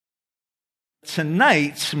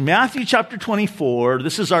Tonight, Matthew chapter 24,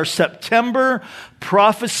 this is our September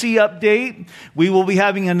prophecy update. We will be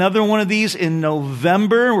having another one of these in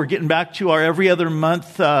November. We're getting back to our every other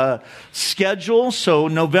month schedule. So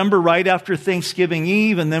November right after Thanksgiving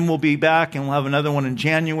Eve, and then we'll be back and we'll have another one in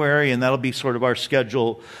January, and that'll be sort of our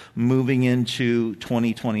schedule moving into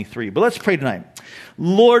 2023. But let's pray tonight.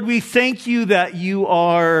 Lord, we thank you that you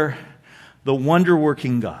are the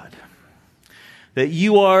wonder-working God. That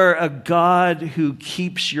you are a God who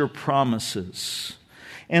keeps your promises.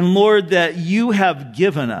 And Lord, that you have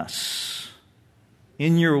given us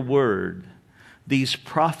in your word these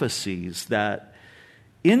prophecies that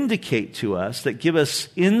indicate to us, that give us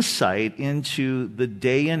insight into the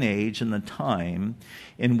day and age and the time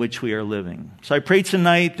in which we are living. So I pray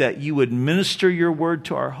tonight that you would minister your word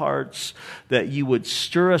to our hearts, that you would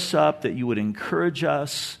stir us up, that you would encourage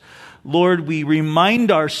us. Lord, we remind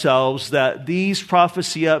ourselves that these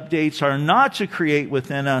prophecy updates are not to create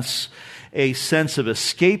within us a sense of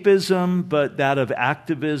escapism, but that of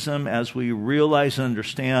activism as we realize and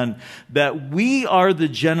understand that we are the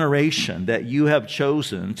generation that you have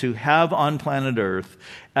chosen to have on planet Earth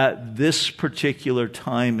at this particular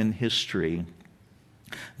time in history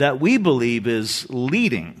that we believe is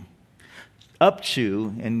leading up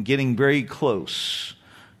to and getting very close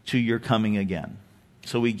to your coming again.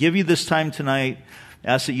 So we give you this time tonight,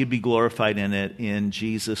 ask that you'd be glorified in it. In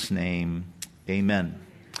Jesus' name, amen.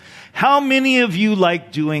 How many of you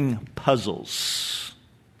like doing puzzles?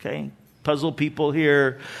 Okay, puzzle people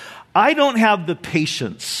here. I don't have the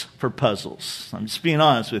patience for puzzles. I'm just being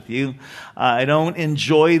honest with you. I don't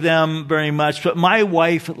enjoy them very much, but my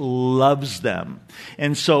wife loves them.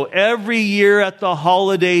 And so every year at the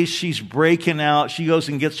holidays, she's breaking out. She goes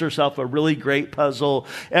and gets herself a really great puzzle.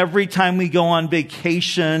 Every time we go on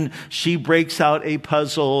vacation, she breaks out a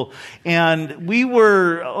puzzle. And we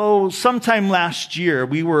were, sometime last year,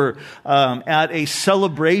 we were at a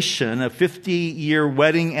celebration, a 50-year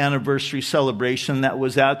wedding anniversary celebration that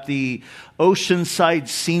was at the Oceanside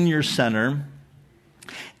Senior Center.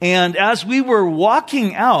 And as we were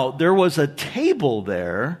walking out, there was a table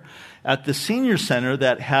there at the Senior Center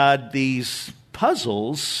that had these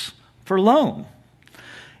puzzles for loan.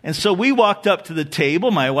 And so we walked up to the table.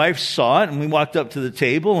 My wife saw it, and we walked up to the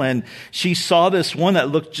table, and she saw this one that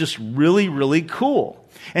looked just really, really cool.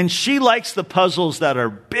 And she likes the puzzles that are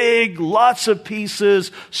big, lots of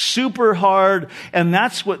pieces, super hard, and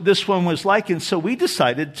that's what this one was like. And so we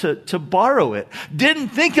decided to borrow it. Didn't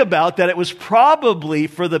think about that it was probably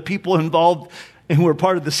for the people involved who were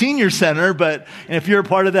part of the Senior Center, and if you're a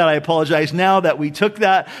part of that, I apologize now that we took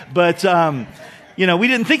that. But we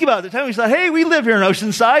didn't think about it at the time. We thought, hey, we live here in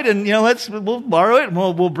Oceanside, and we'll borrow it and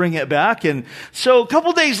we'll bring it back. And so a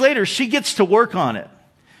couple days later, she gets to work on it.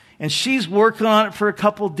 And she's working on it for a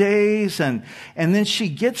couple days, and then she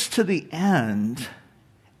gets to the end,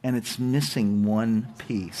 and it's missing one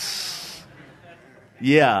piece.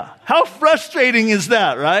 Yeah. How frustrating is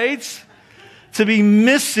that, right? To be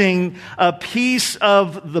missing a piece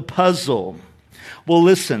of the puzzle. Well,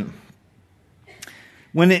 listen.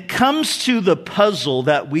 When it comes to the puzzle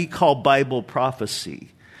that we call Bible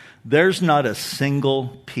prophecy, there's not a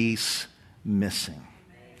single piece missing.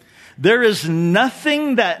 There is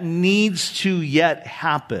nothing that needs to yet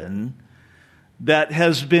happen that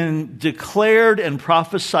has been declared and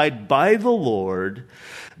prophesied by the Lord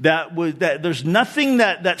that there's nothing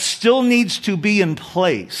that still needs to be in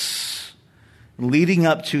place leading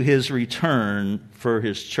up to his return for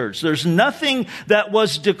his church. There's nothing that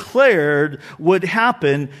was declared would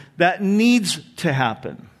happen that needs to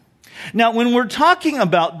happen. Now, when we're talking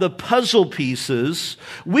about the puzzle pieces,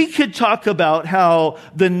 we could talk about how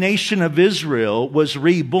the nation of Israel was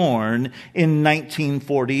reborn in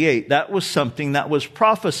 1948. That was something that was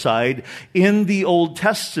prophesied in the Old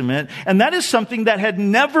Testament, and that is something that had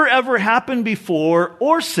never, ever happened before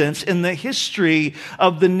or since in the history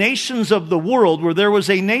of the nations of the world, where there was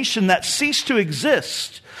a nation that ceased to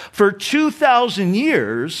exist for 2,000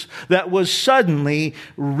 years that was suddenly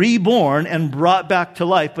reborn and brought back to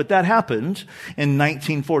life. But that happened in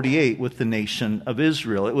 1948 with the nation of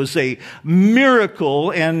Israel. It was a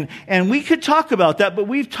miracle, and we could talk about that, but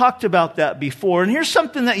we've talked about that before. And here's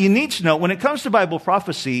something that you need to know. When it comes to Bible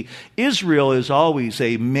prophecy, Israel is always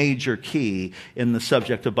a major key in the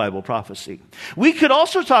subject of Bible prophecy. We could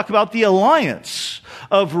also talk about the alliance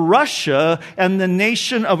of Russia and the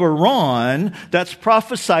nation of Iran that's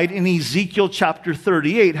prophesied in Ezekiel chapter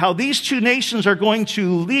 38, how these two nations are going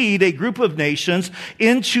to lead a group of nations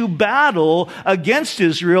into battle against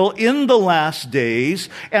Israel in the last days.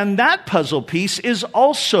 And that puzzle piece is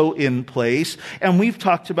also in place, and we've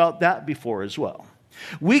talked about that before as well.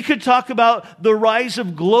 We could talk about the rise of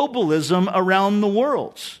globalism around the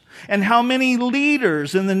world and how many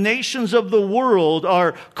leaders in the nations of the world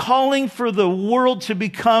are calling for the world to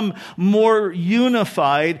become more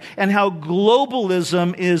unified, and how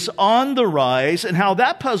globalism is on the rise, and how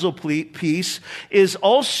that puzzle piece is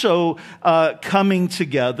also coming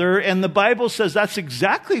together. And the Bible says that's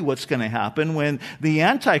exactly what's going to happen when the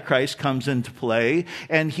Antichrist comes into play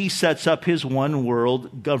and he sets up his one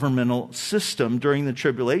world governmental system during the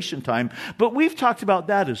tribulation time. But we've talked about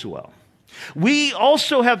that as well. We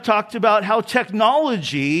also have talked about how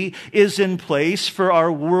technology is in place for our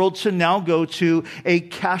world to now go to a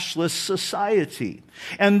cashless society.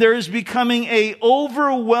 And there is becoming a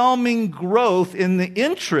overwhelming growth in the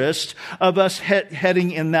interest of us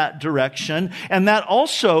heading in that direction. And that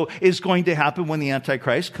also is going to happen when the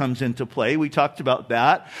Antichrist comes into play. We talked about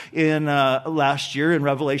that in last year in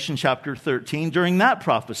Revelation chapter 13 during that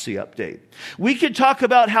prophecy update. We could talk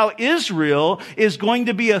about how Israel is going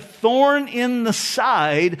to be a thorn in the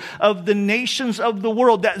side of the nations of the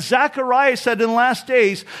world. That Zechariah said in the last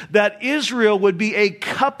days that Israel would be a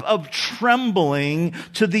cup of trembling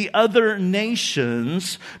to the other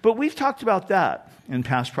nations. But we've talked about that in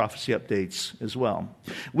past prophecy updates as well.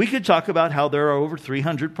 We could talk about how there are over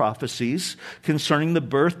 300 prophecies concerning the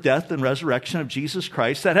birth, death, and resurrection of Jesus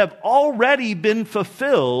Christ that have already been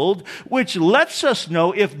fulfilled, which lets us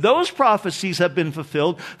know if those prophecies have been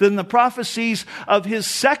fulfilled, then the prophecies of his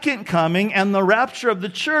second coming and the rapture of the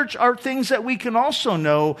church are things that we can also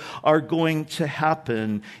know are going to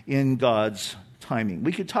happen in God's timing.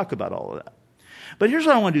 We could talk about all of that. But here's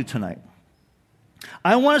what I want to do tonight.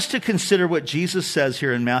 I want us to consider what Jesus says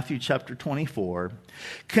here in Matthew chapter 24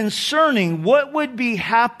 concerning what would be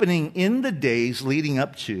happening in the days leading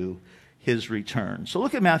up to his return. So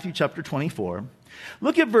look at Matthew chapter 24.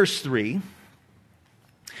 Look at verse 3.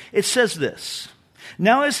 It says this: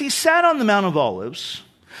 "Now as he sat on the Mount of Olives,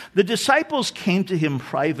 the disciples came to him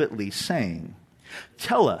privately, saying,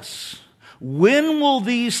 'Tell us, when will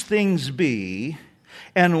these things be,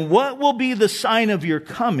 and what will be the sign of your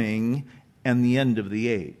coming and the end of the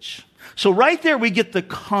age?'" So right there we get the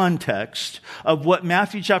context of what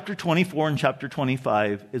Matthew chapter 24 and chapter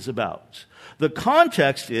 25 is about. The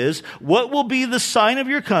context is, what will be the sign of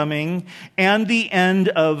your coming and the end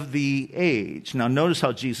of the age? Now notice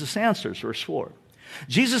how Jesus answers, verse 4.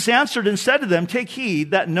 Jesus answered and said to them, "Take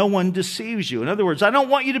heed that no one deceives you." In other words, I don't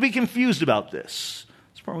want you to be confused about this.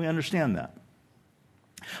 That's where we understand that.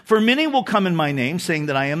 "For many will come in my name, saying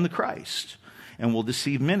that I am the Christ, and will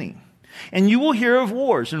deceive many. And you will hear of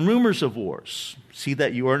wars and rumors of wars. See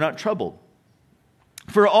that you are not troubled.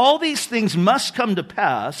 For all these things must come to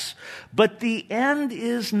pass, but the end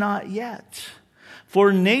is not yet.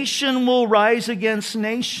 For nation will rise against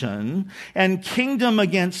nation, and kingdom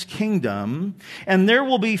against kingdom, and there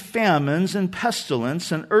will be famines and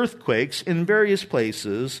pestilence and earthquakes in various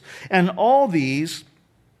places, and all these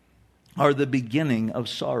are the beginning of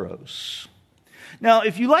sorrows." Now,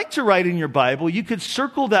 if you like to write in your Bible, you could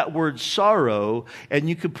circle that word sorrow and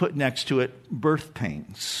you could put next to it birth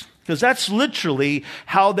pains, because that's literally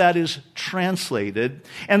how that is translated.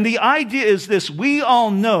 And the idea is this: we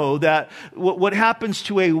all know that what happens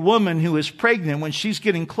to a woman who is pregnant when she's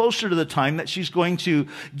getting closer to the time that she's going to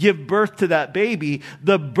give birth to that baby,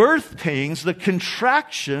 the birth pains, the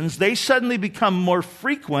contractions, they suddenly become more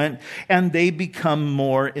frequent and they become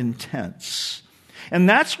more intense. And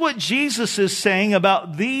that's what Jesus is saying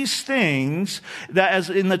about these things, that as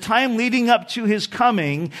in the time leading up to his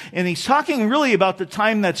coming, and he's talking really about the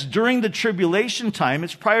time that's during the tribulation time,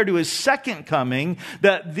 it's prior to his second coming,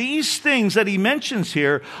 that these things that he mentions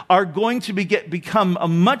here are going to become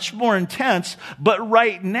much more intense. But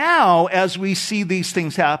right now, as we see these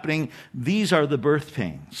things happening, these are the birth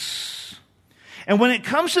pains. And when it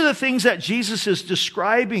comes to the things that Jesus is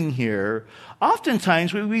describing here,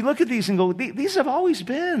 oftentimes we look at these and go, these have always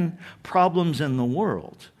been problems in the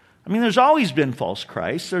world. I mean, there's always been false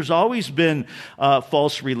Christs. There's always been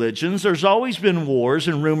false religions. There's always been wars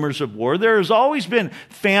and rumors of war. There's always been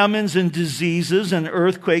famines and diseases and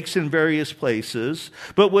earthquakes in various places.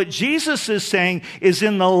 But what Jesus is saying is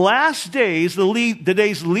in the last days, the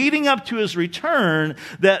days leading up to his return,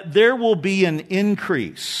 that there will be an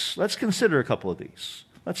increase. Let's consider a couple of these.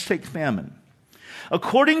 Let's take famine.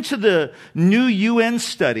 According to the new UN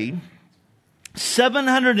study,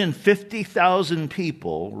 750,000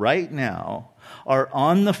 people right now are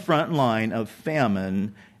on the front line of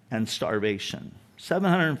famine and starvation.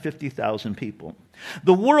 750,000 people.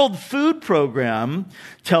 The World Food Program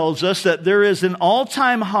tells us that there is an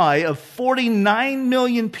all-time high of 49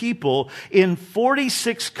 million people in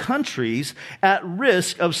 46 countries at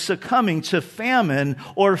risk of succumbing to famine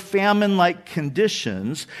or famine-like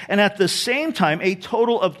conditions. And at the same time, a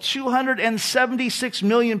total of 276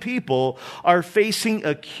 million people are facing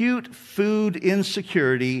acute food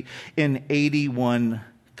insecurity in 81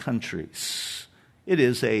 countries. It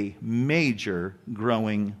is a major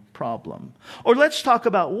growing problem. Or let's talk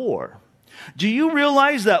about war. Do you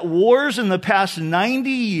realize that wars in the past 90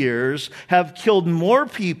 years have killed more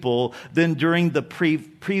people than during the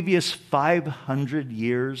previous 500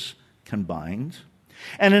 years combined?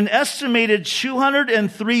 And an estimated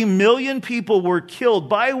 203 million people were killed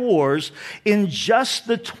by wars in just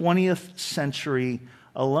the 20th century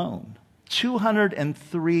alone.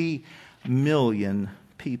 203 million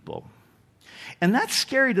people. And that's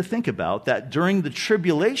scary to think about, that during the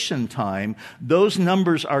tribulation time, those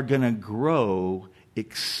numbers are going to grow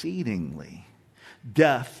exceedingly.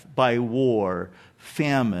 Death by war,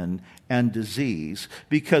 famine, and disease.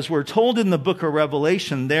 Because we're told in the book of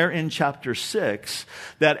Revelation, there in chapter 6,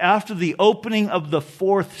 that after the opening of the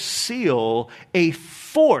fourth seal,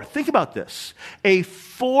 think about this, a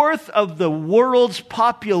fourth of the world's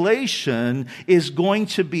population is going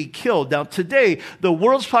to be killed. Now today, the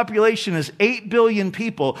world's population is 8 billion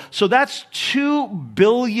people, so that's 2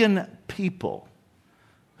 billion people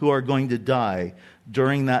who are going to die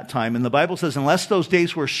during that time. And the Bible says, unless those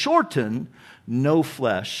days were shortened, no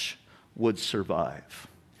flesh would survive.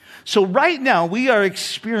 So right now, we are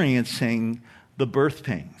experiencing the birth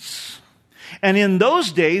pains. And in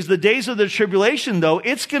those days, the days of the tribulation, though,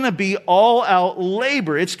 it's going to be all-out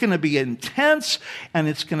labor. It's going to be intense, and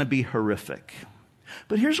it's going to be horrific.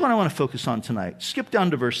 But here's what I want to focus on tonight. Skip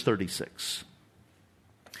down to verse 36.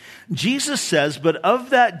 Jesus says, "But of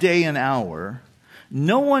that day and hour,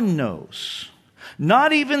 no one knows,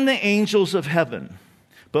 not even the angels of heaven,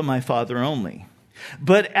 but my Father only.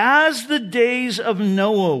 But as the days of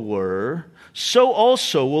Noah were, so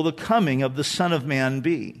also will the coming of the Son of Man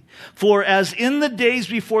be. For as in the days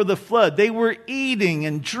before the flood, they were eating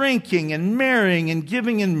and drinking and marrying and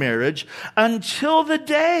giving in marriage until the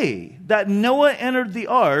day that Noah entered the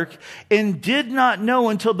ark and did not know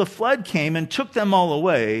until the flood came and took them all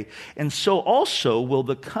away. And so also will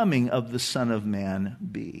the coming of the Son of Man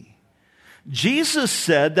be." Jesus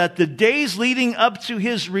said that the days leading up to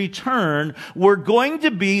his return were going to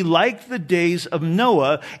be like the days of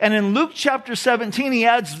Noah. And in Luke chapter 17, he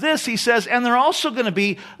adds this. He says, and they're also going to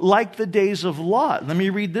be like the days of Lot. Let me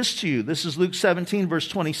read this to you. This is Luke 17, verse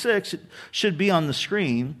 26. It should be on the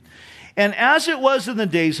screen. "And as it was in the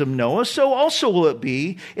days of Noah, so also will it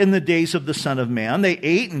be in the days of the Son of Man. They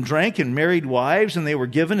ate and drank and married wives, and they were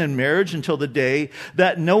given in marriage until the day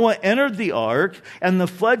that Noah entered the ark, and the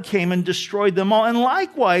flood came and destroyed them all. And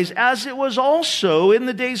likewise, as it was also in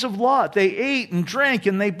the days of Lot, they ate and drank,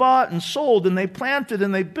 and they bought and sold, and they planted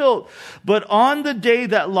and they built. But on the day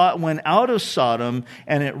that Lot went out of Sodom,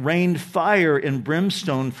 and it rained fire and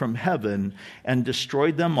brimstone from heaven, and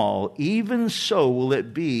destroyed them all, even so will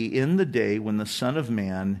it be in the day when the Son of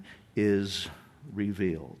Man is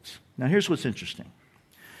revealed." Now here's what's interesting.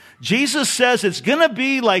 Jesus says it's going to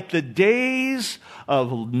be like the days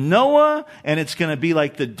of Noah, and it's going to be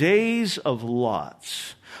like the days of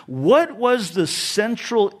Lot. What was the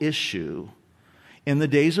central issue in the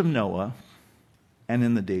days of Noah and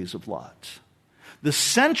in the days of Lot? The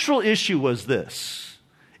central issue was this.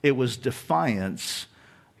 It was defiance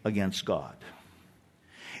against God.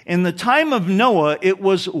 In the time of Noah, it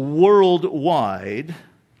was worldwide.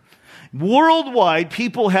 Worldwide,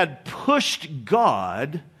 people had pushed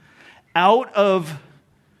God out of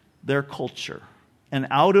their culture and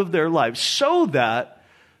out of their lives so that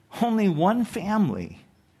only one family,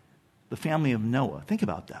 the family of Noah, think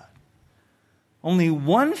about that. Only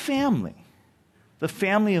one family, the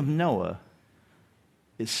family of Noah,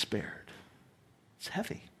 is spared. It's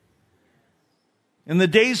heavy. In the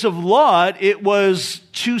days of Lot, it was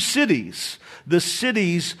 2 cities, the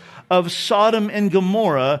cities of Sodom and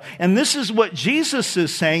Gomorrah. And this is what Jesus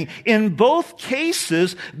is saying. In both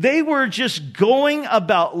cases, they were just going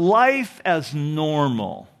about life as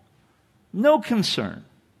normal. No concern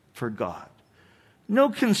for God. No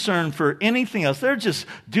concern for anything else. They're just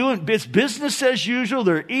doing it's business as usual.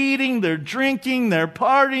 They're eating, they're drinking, they're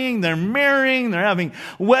partying, they're marrying, they're having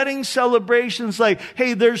wedding celebrations. Like,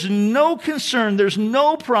 hey, there's no concern. There's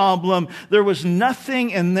no problem. There was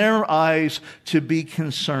nothing in their eyes to be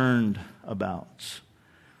concerned about.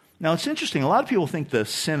 Now, it's interesting. A lot of people think the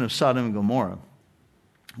sin of Sodom and Gomorrah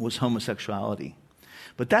was homosexuality.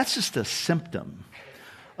 But that's just a symptom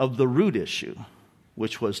of the root issue,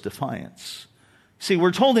 which was defiance. See,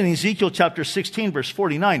 we're told in Ezekiel chapter 16, verse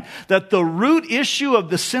 49, that the root issue of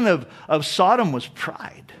the sin of Sodom was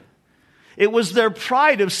pride. It was their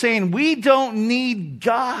pride of saying, we don't need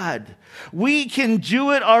God. We can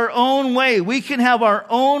do it our own way. We can have our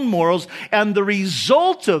own morals. And the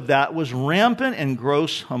result of that was rampant and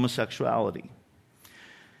gross homosexuality.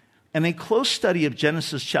 And a close study of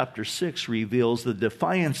Genesis chapter 6 reveals the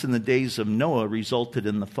defiance in the days of Noah resulted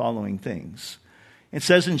in the following things. It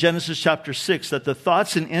says in Genesis chapter 6 that the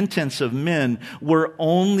thoughts and intents of men were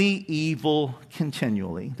only evil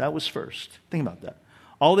continually. That was first. Think about that.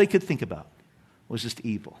 All they could think about was just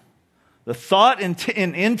evil. The thought and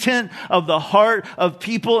intent of the heart of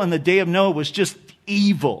people in the day of Noah was just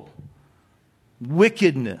evil,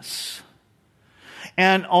 wickedness.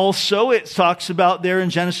 And also it talks about there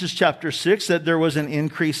in Genesis chapter 6 that there was an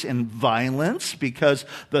increase in violence because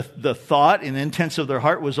the thought and intents of their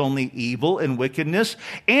heart was only evil and wickedness.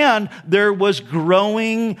 And there was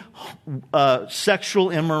growing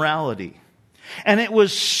sexual immorality. And it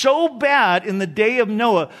was so bad in the day of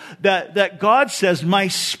Noah that God says, my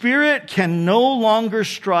spirit can no longer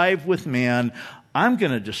strive with man. I'm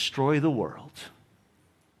going to destroy the world.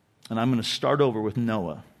 And I'm going to start over with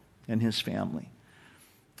Noah and his family.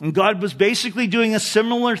 And God was basically doing a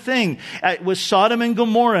similar thing with Sodom and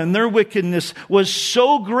Gomorrah, and their wickedness was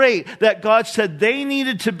so great that God said they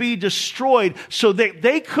needed to be destroyed so that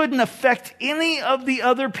they couldn't affect any of the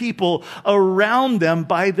other people around them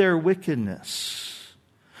by their wickedness.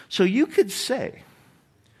 So you could say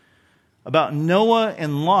about Noah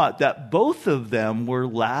and Lot that both of them were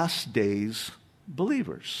last days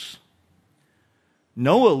believers.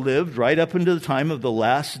 Noah lived right up into the time of the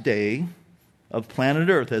last day of planet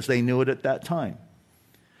Earth as they knew it at that time.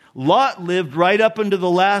 Lot lived right up into the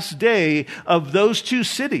last day of those two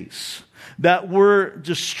cities that were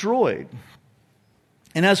destroyed.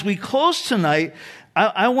 And as we close tonight,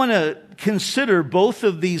 I want to consider both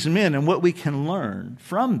of these men and what we can learn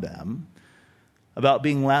from them about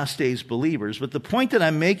being last days believers. But the point that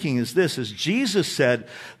I'm making is this, is Jesus said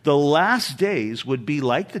the last days would be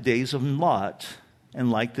like the days of Lot and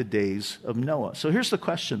like the days of Noah. So here's the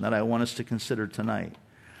question that I want us to consider tonight.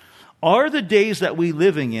 Are the days that we're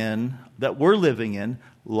living in,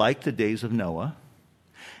 like the days of Noah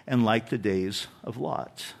and like the days of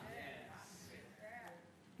Lot?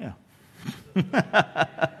 Yeah.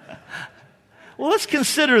 Well, let's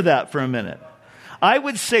consider that for a minute. I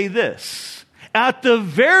would say this. At the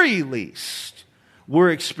very least,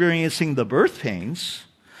 we're experiencing the birth pains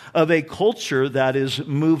of a culture that is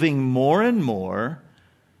moving more and more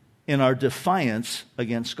in our defiance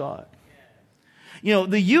against God. You know,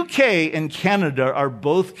 the UK and Canada are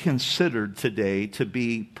both considered today to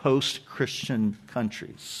be post-Christian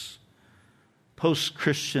countries,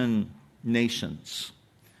 post-Christian nations.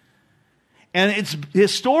 And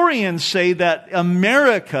historians say that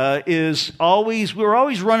America we're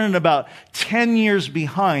always running about 10 years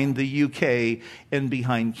behind the UK and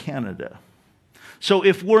behind Canada. So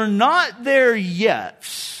if we're not there yet,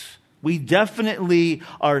 we definitely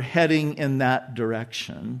are heading in that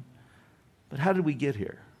direction. But how did we get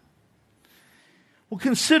here? Well,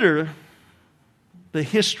 consider the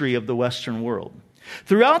history of the Western world.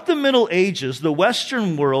 Throughout the Middle Ages, the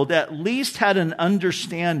Western world at least had an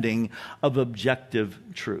understanding of objective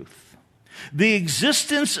truth. The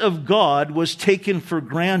existence of God was taken for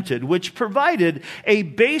granted, which provided a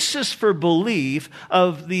basis for belief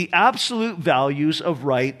of the absolute values of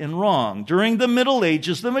right and wrong. During the Middle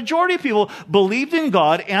Ages, the majority of people believed in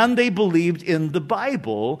God and they believed in the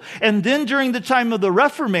Bible. And then during the time of the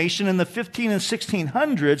Reformation in the 15 and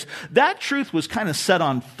 1600s, that truth was kind of set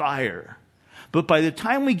on fire. But by the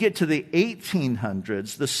time we get to the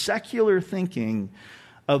 1800s, the secular thinking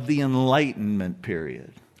of the Enlightenment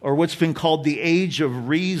period, or what's been called the Age of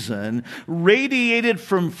Reason, radiated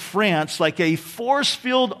from France like a force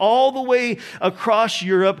field all the way across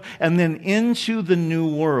Europe and then into the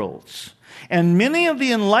New Worlds. And many of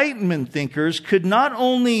the Enlightenment thinkers could not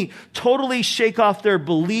only totally shake off their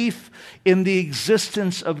belief in the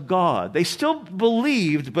existence of God. They still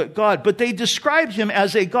believed but they described him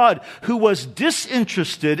as a God who was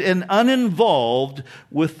disinterested and uninvolved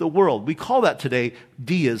with the world. We call that today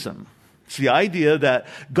deism. It's the idea that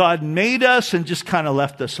God made us and just kind of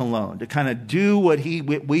left us alone to kind of do what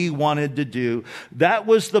we wanted to do. That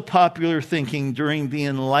was the popular thinking during the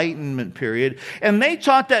Enlightenment period. And they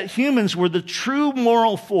taught that humans were the true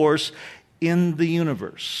moral force in the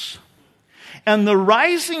universe. And the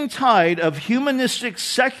rising tide of humanistic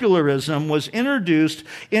secularism was introduced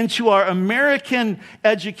into our American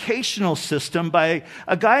educational system by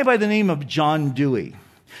a guy by the name of John Dewey.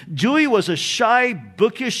 Dewey was a shy,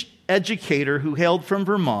 bookish educator who hailed from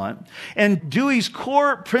Vermont, and Dewey's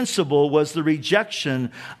core principle was the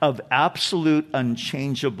rejection of absolute,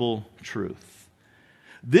 unchangeable truth.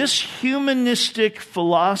 This humanistic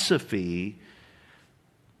philosophy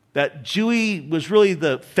that Dewey was really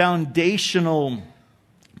the foundational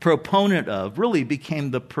proponent of really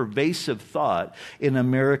became the pervasive thought in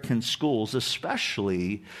American schools,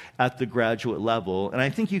 especially at the graduate level. And I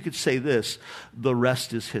think you could say this: the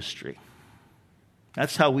rest is history.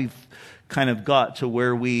 That's how we've kind of got to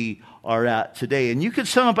where we are at today. And you could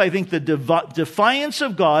sum up, I think, the defiance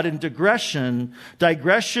of God and digression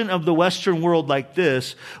of the Western world like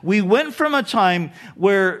this. We went from a time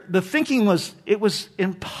where the thinking was, it was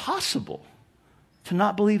impossible to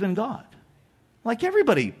not believe in God. Like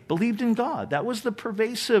everybody believed in God. That was the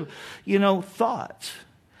pervasive, thought.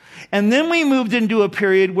 And then we moved into a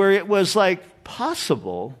period where it was like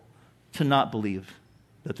possible to not believe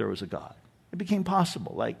that there was a God. It became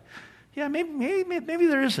possible. Like, yeah, maybe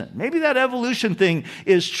there isn't. Maybe that evolution thing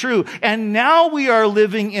is true. And now we are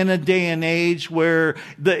living in a day and age where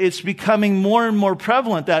it's becoming more and more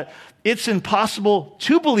prevalent that it's impossible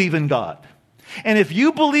to believe in God. And if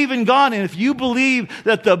you believe in God, and if you believe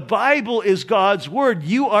that the Bible is God's word,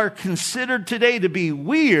 you are considered today to be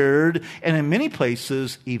weird, and in many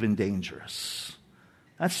places, even dangerous.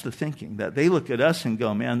 That's the thinking, that they look at us and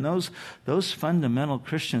go, man, those fundamental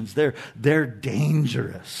Christians, they're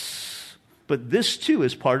dangerous. But this too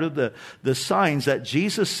is part of the signs that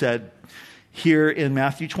Jesus said here in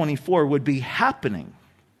Matthew 24 would be happening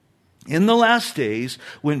in the last days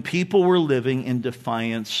when people were living in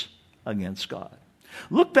defiance against God.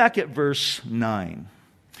 Look back at verse 9.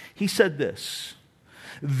 He said this: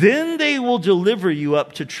 "Then they will deliver you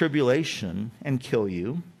up to tribulation and kill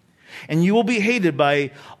you, and you will be hated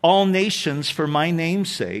by all nations for my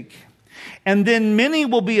name's sake. And then many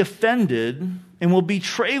will be offended and will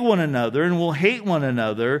betray one another and will hate one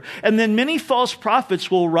another. And then many false prophets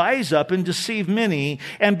will rise up and deceive many.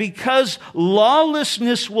 And because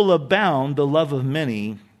lawlessness will abound, the love of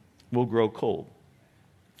many will grow cold."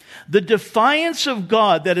 The defiance of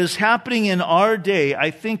God that is happening in our day,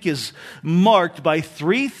 I think, is marked by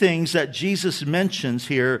three things that Jesus mentions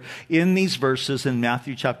here in these verses in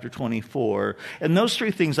Matthew chapter 24. And those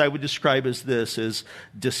three things I would describe as this: is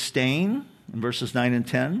disdain in verses 9 and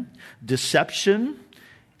 10, deception,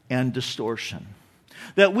 and distortion.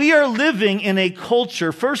 That we are living in a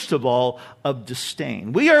culture, first of all, of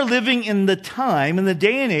disdain. We are living in the time, in the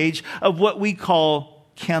day and age of what we call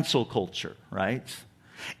cancel culture, right?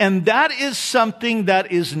 And that is something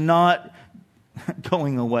that is not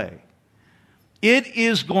going away. It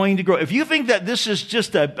is going to grow. If you think that this is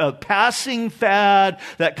just a passing fad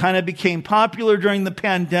that kind of became popular during the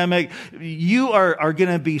pandemic, you are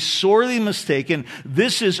going to be sorely mistaken.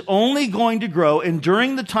 This is only going to grow. And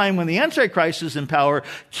during the time when the Antichrist is in power,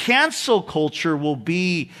 cancel culture will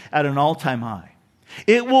be at an all-time high.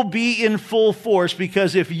 It will be in full force,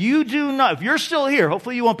 because if you're still here,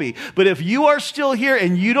 hopefully you won't be, but if you are still here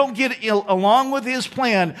and you don't get along with his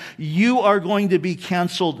plan, you are going to be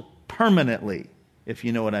canceled permanently, if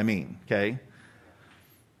you know what I mean, okay?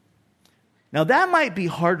 Now that might be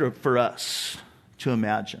harder for us to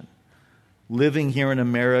imagine, living here in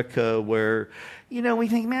America where, we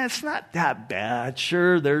think, man, it's not that bad.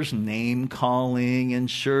 Sure, there's name calling,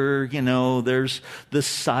 and sure, there's the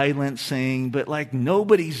silencing, but like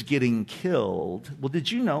nobody's getting killed. Well,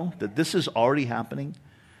 did you know that this is already happening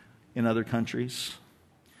in other countries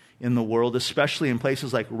in the world, especially in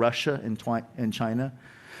places like Russia and China?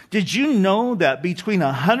 Did you know that between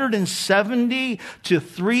 170 to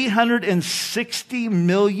 360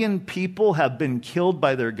 million people have been killed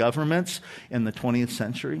by their governments in the 20th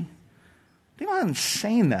century? Think how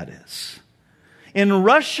insane that is. In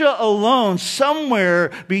Russia alone,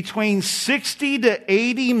 somewhere between 60 to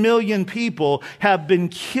 80 million people have been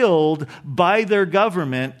killed by their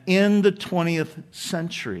government in the 20th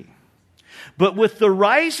century. But with the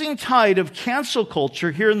rising tide of cancel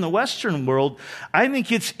culture here in the Western world, I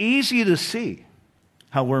think it's easy to see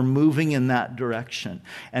how we're moving in that direction.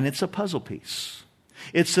 And it's a puzzle piece.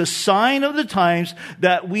 It's a sign of the times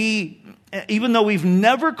that we, even though we've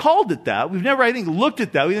never called it that, we've never, I think, looked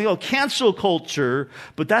at that. We think, cancel culture,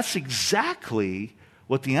 but that's exactly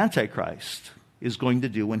what the Antichrist is going to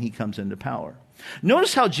do when he comes into power.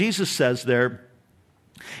 Notice how Jesus says there,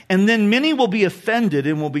 "And then many will be offended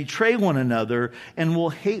and will betray one another and will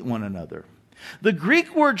hate one another." The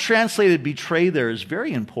Greek word translated betray there is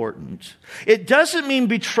very important. It doesn't mean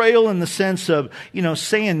betrayal in the sense of,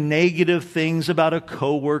 saying negative things about a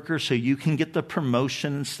coworker so you can get the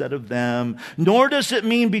promotion instead of them. Nor does it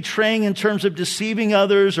mean betraying in terms of deceiving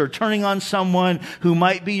others or turning on someone who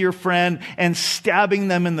might be your friend and stabbing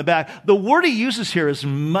them in the back. The word he uses here is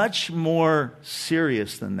much more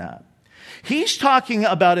serious than that. He's talking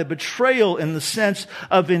about a betrayal in the sense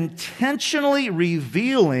of intentionally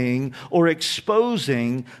revealing or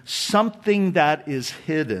exposing something that is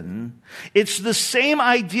hidden. It's the same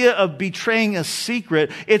idea of betraying a secret.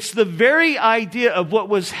 It's the very idea of what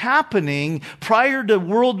was happening prior to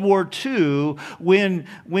World War II when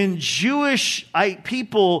Jewish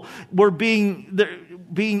people were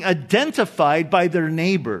being identified by their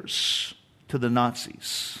neighbors to the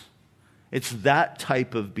Nazis. It's that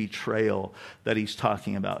type of betrayal that he's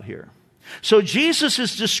talking about here. So Jesus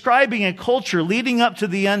is describing a culture leading up to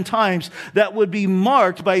the end times that would be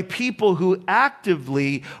marked by people who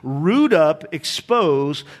actively root up,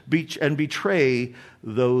 expose, and betray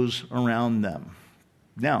those around them.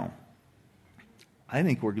 Now, I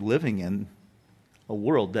think we're living in a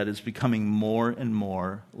world that is becoming more and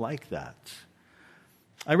more like that.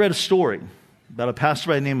 I read a story about a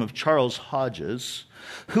pastor by the name of Charles Hodges,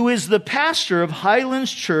 who is the pastor of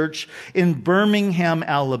Highlands Church in Birmingham,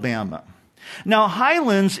 Alabama. Now,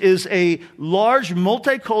 Highlands is a large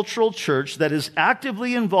multicultural church that is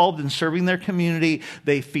actively involved in serving their community.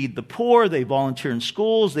 They feed the poor, they volunteer in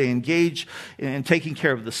schools, they engage in taking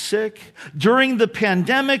care of the sick. During the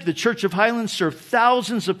pandemic, the Church of Highlands served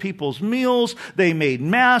thousands of people's meals. They made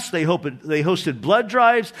mass, they hosted blood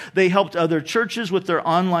drives, they helped other churches with their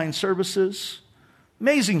online services.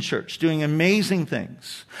 Amazing church, doing amazing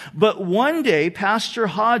things. But one day, Pastor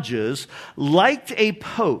Hodges liked a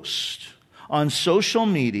post on social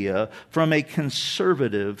media from a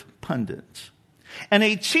conservative pundit. And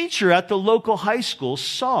a teacher at the local high school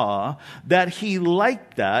saw that he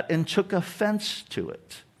liked that and took offense to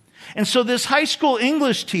it. And so this high school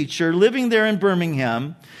English teacher living there in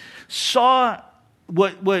Birmingham saw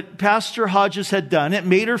what Pastor Hodges had done. It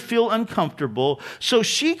made her feel uncomfortable. So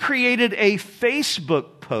she created a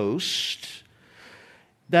Facebook post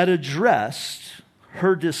that addressed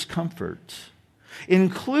her discomfort,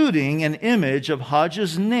 including an image of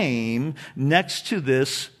Hodges' name next to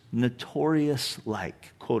this notorious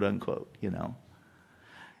like, quote unquote,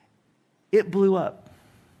 It blew up.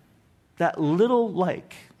 That little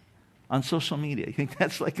like on social media. You think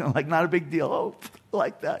that's like not a big deal? Oh,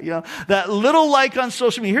 like that, That little like on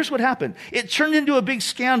social media. Here's what happened. It turned into a big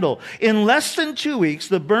scandal. In less than 2 weeks,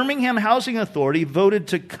 the Birmingham Housing Authority voted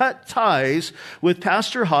to cut ties with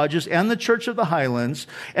Pastor Hodges and the Church of the Highlands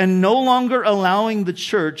and no longer allowing the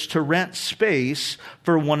church to rent space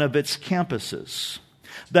for one of its campuses.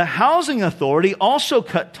 The Housing Authority also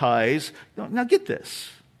cut ties. Now get this.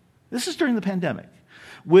 This is during the pandemic.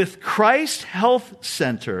 With Christ Health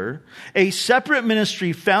Center, a separate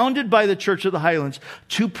ministry founded by the Church of the Highlands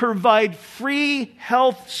to provide free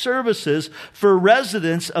health services for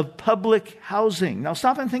residents of public housing. Now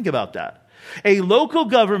stop and think about that. A local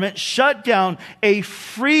government shut down a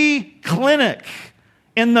free clinic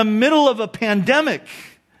in the middle of a pandemic,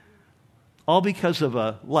 all because of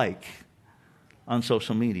a like on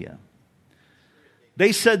social media.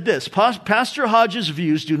 They said this: Pastor Hodges'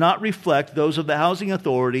 views do not reflect those of the Housing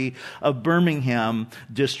Authority of Birmingham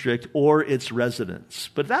District or its residents.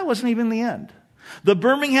 But that wasn't even the end. The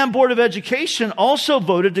Birmingham Board of Education also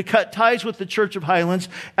voted to cut ties with the Church of Highlands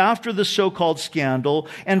after the so-called scandal.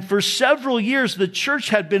 And for several years, the church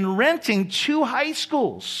had been renting 2 high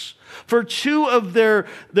schools. For 2 of their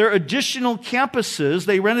additional campuses,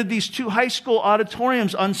 they rented these 2 high school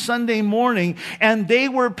auditoriums on Sunday morning, and they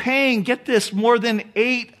were paying, get this, more than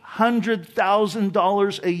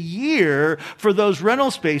 $800,000 a year for those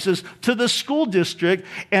rental spaces to the school district,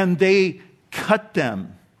 and they cut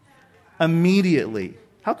them immediately.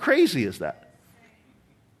 How crazy is that?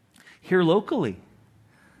 Here locally.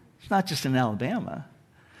 It's not just in Alabama.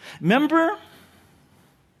 Remember,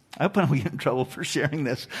 I hope I don't get in trouble for sharing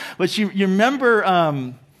this, but you remember,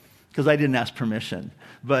 because I didn't ask permission,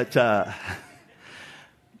 but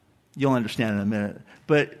you'll understand in a minute.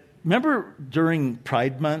 But remember during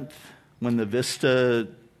Pride Month when the Vista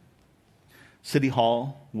City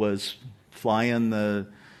Hall was flying the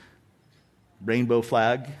rainbow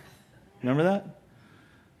flag? Remember that?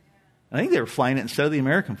 I think they were flying it instead of the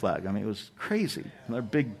American flag. I mean, it was crazy. Another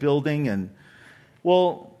big building. And,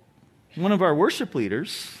 well, one of our worship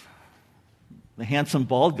leaders, the handsome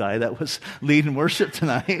bald guy that was leading worship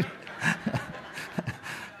tonight,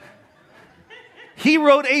 he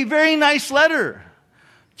wrote a very nice letter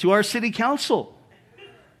to our city council,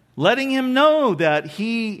 letting him know that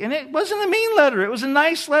and it wasn't a mean letter, it was a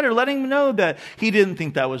nice letter, letting him know that he didn't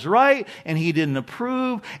think that was right and he didn't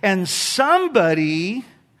approve. And somebody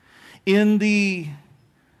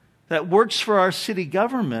that works for our city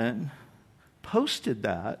government posted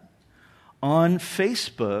that on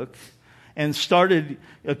Facebook and started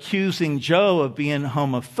accusing Joe of being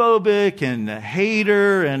homophobic and a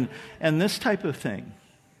hater and this type of thing.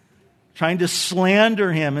 Trying to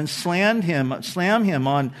slander him and slam him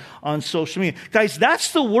on social media. Guys,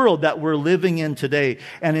 that's the world that we're living in today,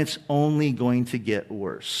 and it's only going to get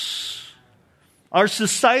worse. Our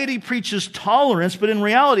society preaches tolerance, but in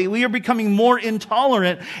reality, we are becoming more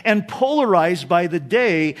intolerant and polarized by the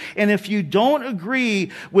day. And if you don't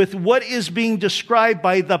agree with what is being described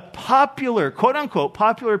by the popular, quote unquote,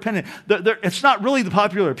 popular opinion, it's not really the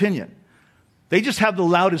popular opinion. They just have the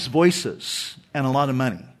loudest voices and a lot of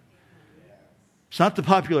money. It's not the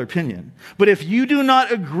popular opinion. But if you do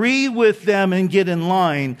not agree with them and get in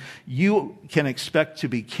line, you can expect to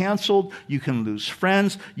be canceled. You can lose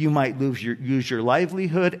friends. You might lose your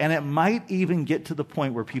livelihood. And it might even get to the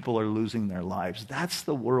point where people are losing their lives. That's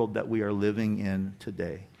the world that we are living in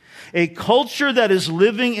today. A culture that is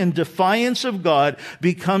living in defiance of God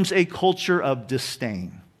becomes a culture of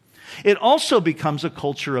disdain. It also becomes a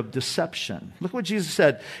culture of deception. Look what Jesus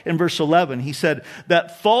said in verse 11. He said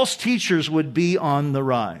that false teachers would be on the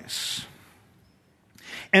rise.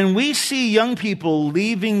 And we see young people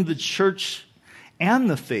leaving the church and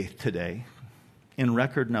the faith today in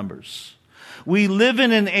record numbers. We live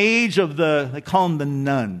in an age of they call them the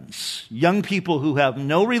nuns, young people who have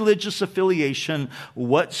no religious affiliation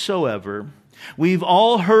whatsoever. We've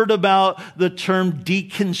all heard about the term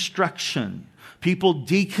deconstruction. People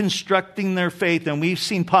deconstructing their faith, and we've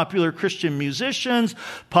seen popular Christian musicians,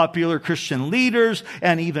 popular Christian leaders,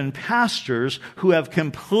 and even pastors who have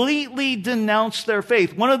completely denounced their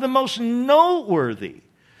faith. One of the most noteworthy,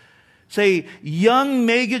 say, young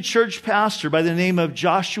mega church pastor by the name of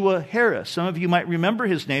Joshua Harris. Some of you might remember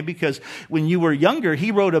his name because when you were younger,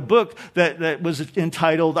 he wrote a book that was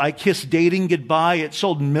entitled, I Kissed Dating Goodbye. It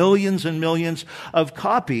sold millions and millions of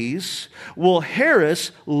copies. Well,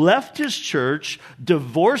 Harris left his church,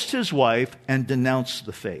 divorced his wife, and denounced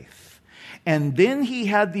the faith. And then he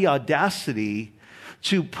had the audacity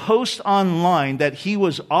to post online that he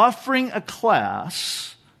was offering a class.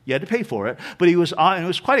 You had to pay for it, but and it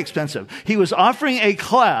was quite expensive. He was offering a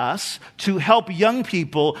class to help young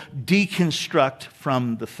people deconstruct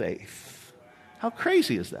from the faith. How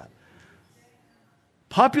crazy is that?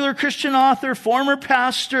 Popular Christian author, former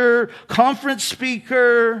pastor, conference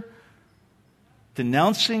speaker,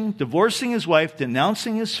 divorcing his wife,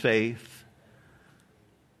 denouncing his faith.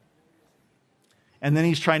 And then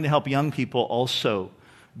he's trying to help young people also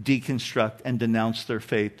deconstruct and denounce their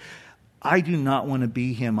faith. I do not want to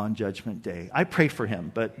be him on Judgment Day. I pray for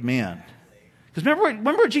him, but man. Because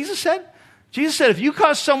remember what Jesus said? Jesus said, if you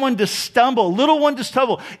cause someone to stumble, a little one to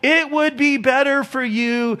stumble, it would be better for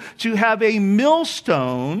you to have a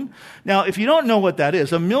millstone. Now, if you don't know what that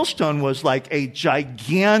is, a millstone was like a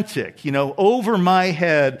gigantic, over my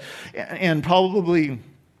head and probably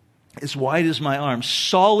as wide as my arm,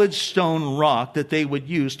 solid stone rock that they would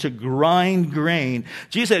use to grind grain.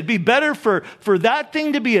 Jesus said, it'd be better for that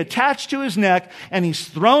thing to be attached to his neck and he's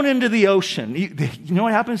thrown into the ocean. You know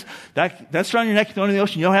what happens? That's around your neck, thrown in the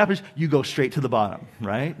ocean. You know what happens? You go straight to the bottom,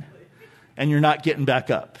 right? And you're not getting back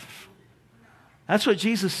up. That's what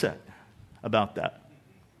Jesus said about that.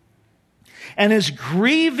 And as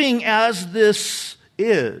grieving as this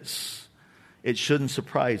is, it shouldn't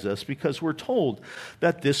surprise us because we're told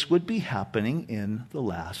that this would be happening in the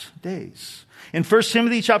last days. In 1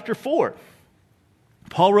 Timothy chapter 4,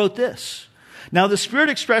 Paul wrote this. Now the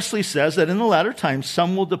Spirit expressly says that in the latter times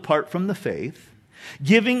some will depart from the faith,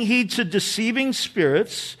 giving heed to deceiving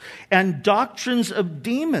spirits and doctrines of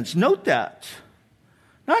demons. Note that.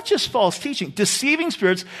 Not just false teaching, deceiving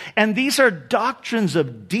spirits. And these are doctrines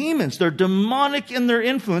of demons. They're demonic in their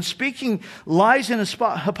influence, speaking lies and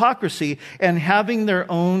hypocrisy, and having their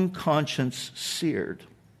own conscience seared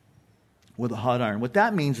with a hot iron. What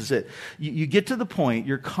that means is that you get to the point,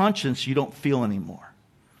 your conscience, you don't feel anymore.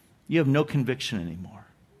 You have no conviction anymore.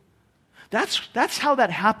 That's how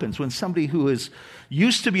that happens when somebody who is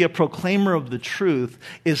used to be a proclaimer of the truth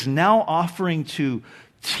is now offering to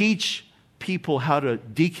teach people how to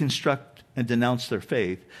deconstruct and denounce their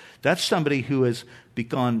faith. That's somebody who has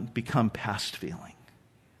become past feeling.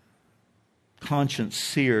 Conscience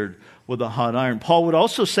seared with a hot iron. Paul would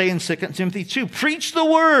also say in 2 Timothy 2, preach the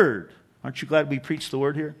word. Aren't you glad we preach the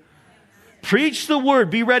word here? Preach the word.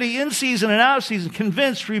 Be ready in season and out of season.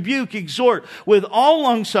 Convince, rebuke, exhort with all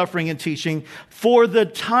longsuffering and teaching. For the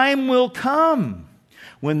time will come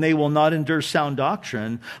when they will not endure sound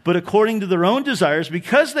doctrine, but according to their own desires,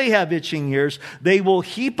 because they have itching ears, they will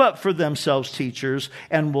heap up for themselves teachers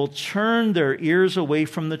and will turn their ears away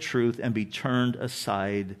from the truth and be turned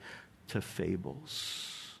aside to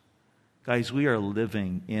fables. Guys, we are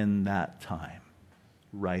living in that time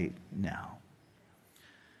right now.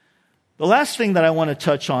 The last thing that I want to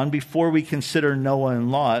touch on before we consider Noah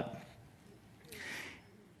and Lot,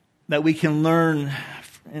 that we can learn,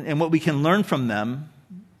 and what we can learn from them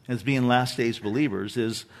as being last days believers,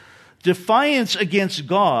 is defiance against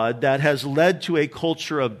God that has led to a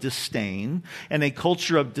culture of disdain and a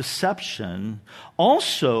culture of deception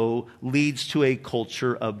also leads to a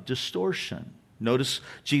culture of distortion. Notice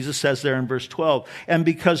Jesus says there in verse 12, and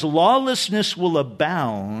because lawlessness will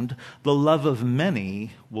abound, the love of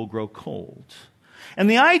many will grow cold. And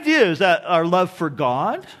the idea is that our love for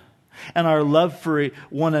God and our love for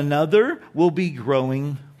one another will be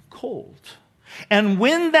growing cold. And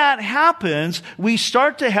when that happens, we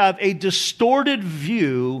start to have a distorted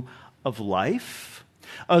view of life,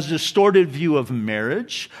 a distorted view of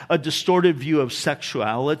marriage, a distorted view of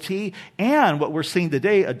sexuality, and what we're seeing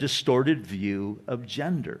today, a distorted view of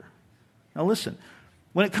gender. Now listen,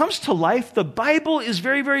 when it comes to life, the Bible is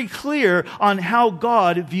very, very clear on how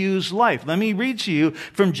God views life. Let me read to you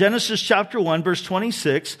from Genesis chapter 1, verse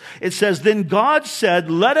 26. It says, then God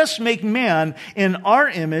said, let us make man in our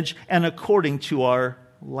image and according to our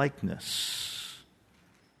likeness.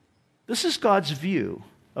 This is God's view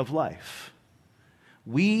of life.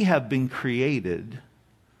 We have been created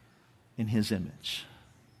in His image.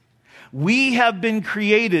 We have been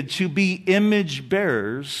created to be image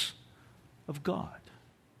bearers of God.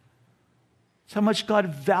 That's how much God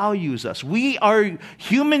values us. We are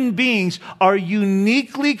human beings, are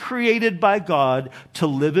uniquely created by God to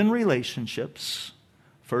live in relationships,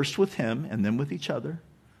 first with Him and then with each other.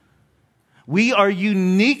 We are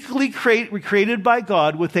uniquely created by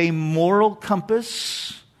God with a moral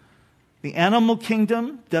compass. The animal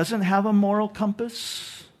kingdom doesn't have a moral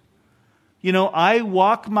compass. You know, I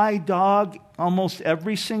walk my dog almost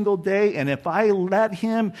every single day, and if I let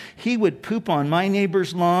him, he would poop on my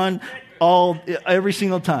neighbor's lawn every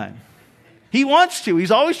single time. He wants to.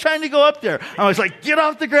 He's always trying to go up there. I was like, get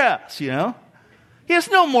off the grass, you know. He has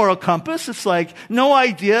no moral compass. It's like, no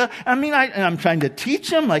idea. I mean, I'm trying to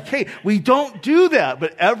teach him, like, hey, we don't do that.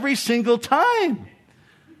 But every single time,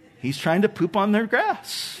 he's trying to poop on their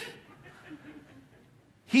grass.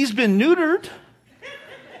 He's been neutered.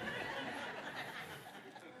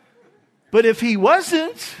 But if he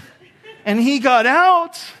wasn't, and he got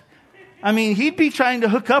out, I mean, he'd be trying to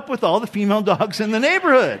hook up with all the female dogs in the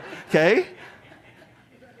neighborhood, okay?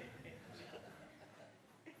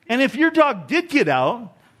 And if your dog did get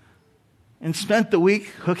out and spent the week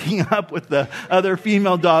hooking up with the other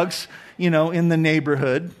female dogs, you know, in the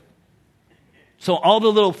neighborhood, so all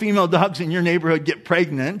the little female dogs in your neighborhood get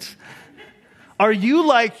pregnant, are you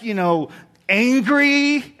like, you know,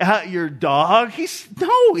 angry at your dog?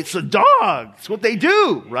 No, it's a dog. It's what they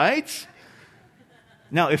do, right?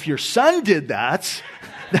 Now, if your son did that,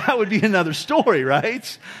 that would be another story,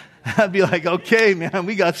 right? I'd be like, okay, man,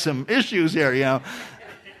 we got some issues here, you know.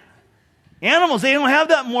 Animals, they don't have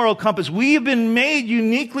that moral compass. We have been made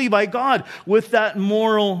uniquely by God with that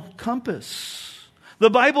moral compass. The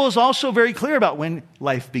Bible is also very clear about when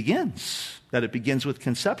life begins, that it begins with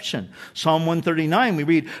conception. Psalm 139, we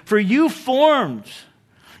read, for you formed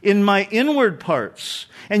in my inward parts,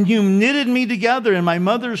 and you knitted me together in my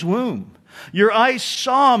mother's womb. Your eyes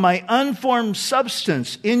saw my unformed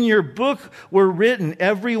substance. In your book were written,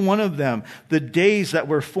 every one of them, the days that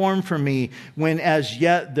were formed for me, when as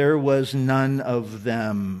yet there was none of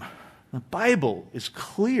them. The Bible is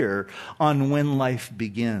clear on when life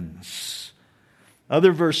begins.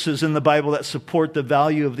 Other verses in the Bible that support the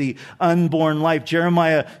value of the unborn life.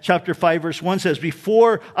 Jeremiah chapter 5 verse 1 says,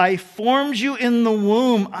 before I formed you in the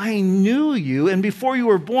womb, I knew you. And before you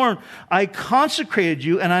were born, I consecrated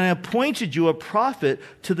you and I appointed you a prophet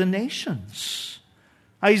to the nations.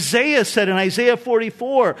 Isaiah said in Isaiah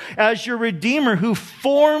 44, as your Redeemer who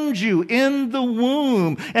formed you in the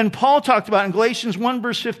womb. And Paul talked about in Galatians 1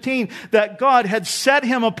 verse 15 that God had set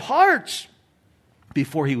him apart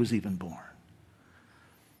before he was even born.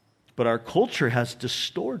 But our culture has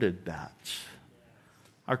distorted that.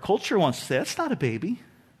 Our culture wants to say, that's not a baby.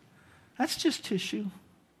 That's just tissue.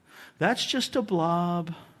 That's just a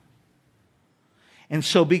blob. And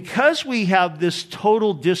so because we have this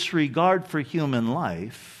total disregard for human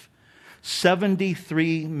life,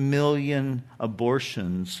 73 million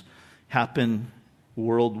abortions happen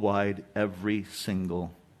worldwide every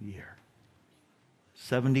single year.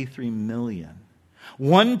 73 million.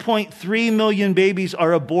 1.3 million babies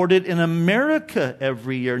are aborted in America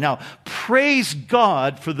every year. Now, praise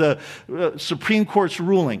God for the Supreme Court's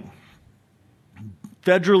ruling,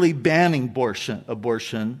 federally banning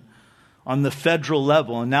abortion on the federal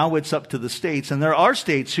level, and now it's up to the states. And there are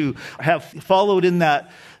states who have followed in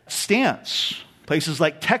that stance, places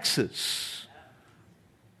like Texas.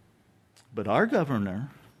 But our governor,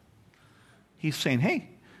 he's saying, hey,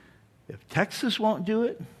 if Texas won't do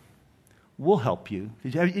it, we'll help you.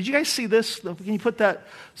 Did you guys see this? Can you put that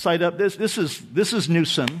slide up? This is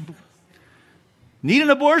Newsom. Need an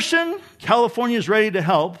abortion? California is ready to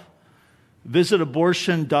help. Visit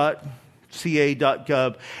abortion.ca.gov.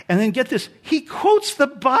 And then get this. He quotes the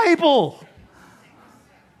Bible.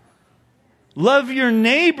 Love your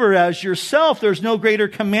neighbor as yourself. There's no greater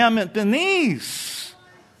commandment than these.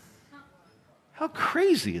 How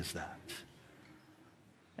crazy is that?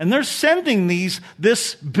 And they're sending these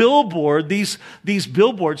billboards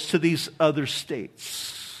to these other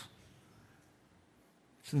states.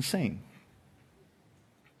 It's insane.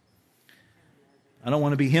 I don't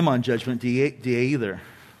want to be him on Judgment Day either.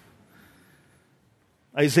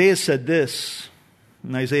 Isaiah said this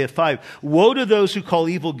in Isaiah 5. Woe to those who call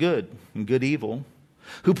evil good and good evil,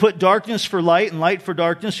 who put darkness for light and light for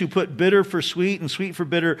darkness, who put bitter for sweet and sweet for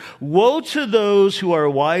bitter. Woe to those who are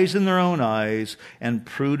wise in their own eyes and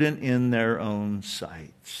prudent in their own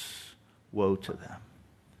sights. Woe to them.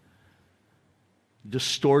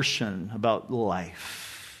 Distortion about life.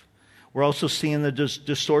 We're also seeing the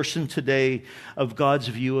distortion today of God's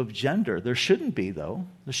view of gender. There shouldn't be, though.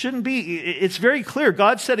 There shouldn't be. It's very clear.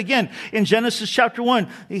 God said again in Genesis chapter 1,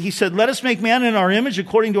 he said, let us make man in our image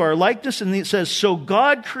according to our likeness. And it says, so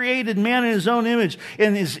God created man in his own image.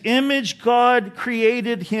 In his image, God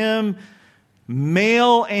created him.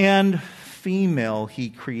 Male and female, he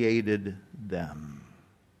created them.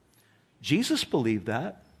 Jesus believed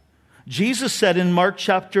that. Jesus said in Mark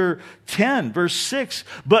chapter 10, verse 6,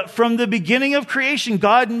 but from the beginning of creation,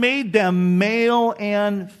 God made them male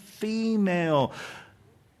and female.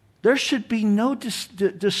 There should be no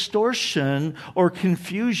distortion or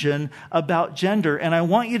confusion about gender. And I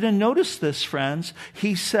want you to notice this, friends.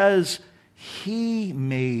 He says, he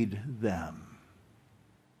made them.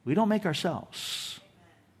 We don't make ourselves.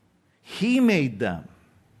 He made them.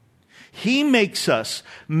 He makes us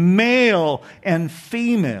male and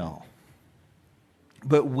female.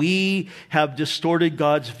 But we have distorted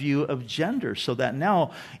God's view of gender so that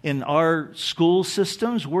now in our school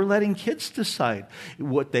systems, we're letting kids decide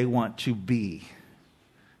what they want to be.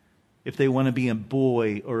 If they want to be a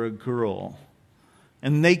boy or a girl.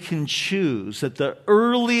 And they can choose at the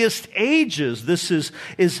earliest ages. This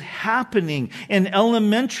is happening in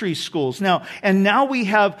elementary schools. Now we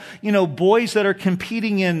have, boys that are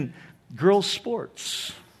competing in girls'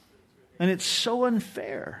 sports. And it's so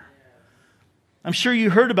unfair. I'm sure you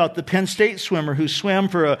heard about the Penn State swimmer who swam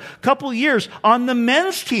for a couple years on the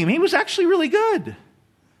men's team. He was actually really good.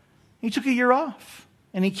 He took a year off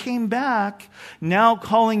and he came back now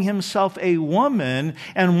calling himself a woman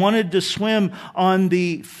and wanted to swim on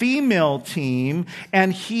the female team,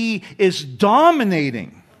 and he is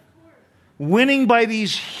dominating, winning by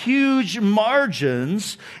these huge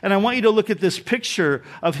margins. And I want you to look at this picture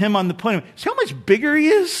of him on the podium. See how much bigger he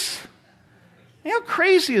is? How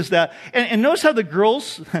crazy is that? And notice how the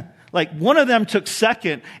girls, like one of them took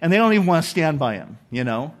second and they don't even want to stand by him,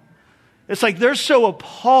 It's like they're so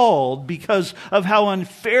appalled because of how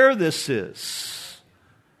unfair this is.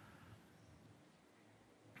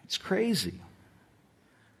 It's crazy.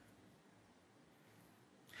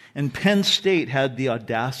 And Penn State had the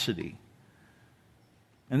audacity.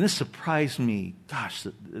 And this surprised me. Gosh,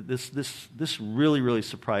 this really, really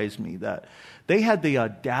surprised me that they had the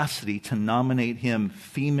audacity to nominate him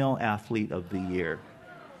Female Athlete of the Year.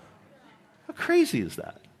 How crazy is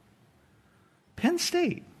that? Penn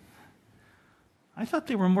State. I thought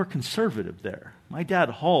they were more conservative there. My dad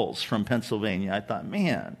hauls from Pennsylvania. I thought,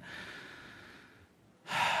 man,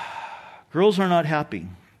 girls are not happy,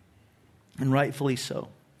 and rightfully so.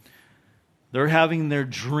 They're having their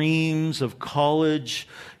dreams of college,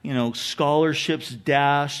 scholarships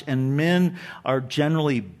dashed, and men are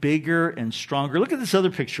generally bigger and stronger. Look at this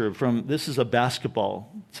other picture this is a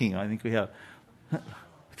basketball team. I think we have. Look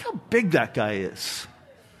how big that guy is.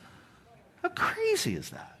 How crazy is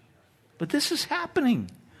that? But this is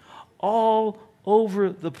happening all over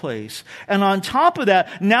the place. And on top of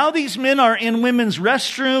that, now these men are in women's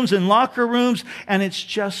restrooms and locker rooms, and it's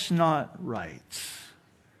just not right.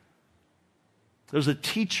 There's a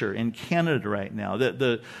teacher in Canada right now.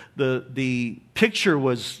 The picture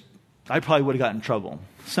was, I probably would have gotten in trouble.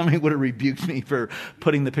 Somebody would have rebuked me for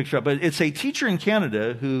putting the picture up. But it's a teacher in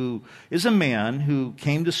Canada who is a man who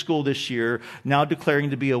came to school this year, now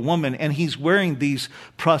declaring to be a woman, and he's wearing these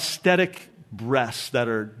prosthetic breasts that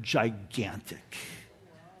are gigantic.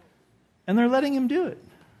 And they're letting him do it.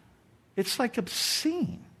 It's like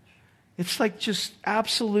obscene. It's like just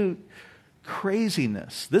absolute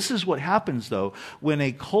craziness. This is what happens, though, when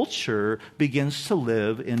a culture begins to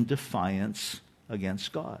live in defiance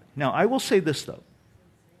against God. Now, I will say this, though,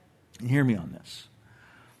 and hear me on this.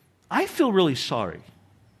 I feel really sorry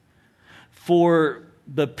for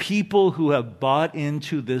the people who have bought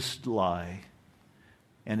into this lie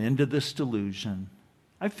and into this delusion.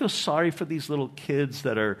 I feel sorry for these little kids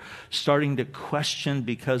that are starting to question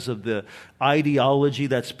because of the ideology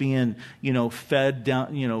that's being, fed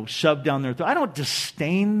down, shoved down their throat. I don't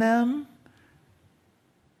disdain them.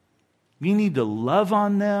 We need to love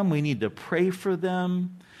on them. We need to pray for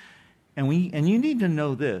them. And you need to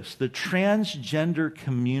know this. The transgender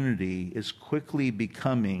community is quickly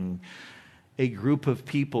becoming a group of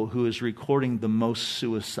people who is recording the most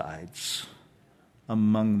suicides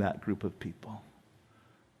among that group of people.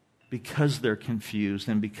 Because they're confused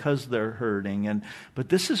and because they're hurting. But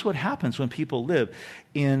this is what happens when people live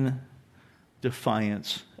in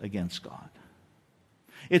defiance against God.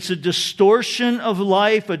 It's a distortion of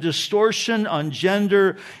life, a distortion on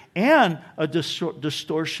gender, and a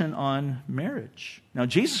distortion on marriage. Now,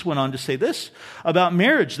 Jesus went on to say this about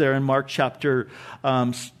marriage there in Mark chapter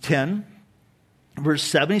 10, verse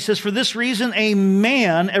 7. He says, "For this reason a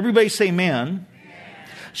man," everybody say man,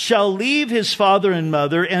 "shall leave his father and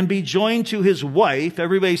mother and be joined to his wife,"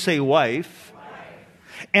 everybody say wife,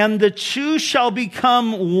 "and the two shall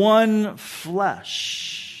become one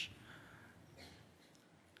flesh."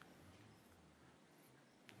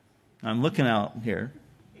 I'm looking out here.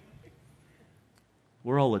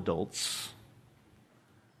 We're all adults.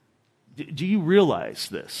 Do you realize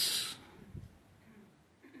this?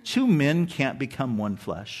 Two men can't become one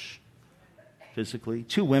flesh physically.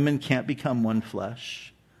 Two women can't become one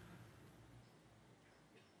flesh.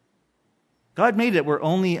 God made it where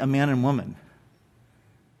only a man and woman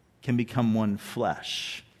can become one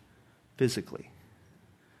flesh physically.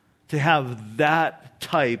 To have that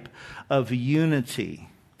type of unity.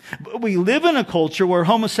 But we live in a culture where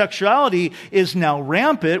homosexuality is now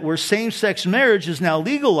rampant, where same-sex marriage is now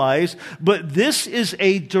legalized, but this is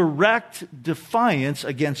a direct defiance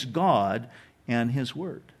against God and His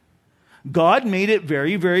Word. God made it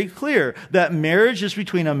very, very clear that marriage is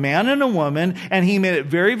between a man and a woman, and He made it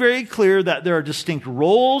very, very clear that there are distinct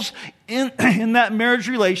roles in that marriage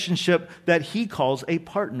relationship that He calls a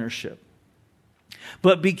partnership.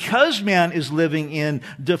 But because man is living in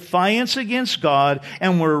defiance against God,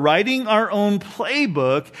 and we're writing our own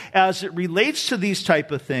playbook as it relates to these type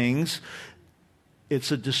of things,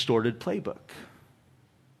 it's a distorted playbook.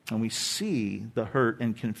 And we see the hurt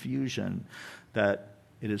and confusion that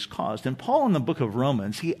it has caused. And Paul in the book of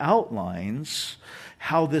Romans, he outlines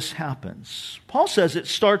how this happens. Paul says it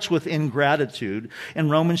starts with ingratitude. In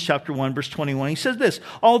Romans chapter 1, verse 21, he says this,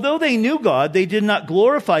 "Although they knew God, they did not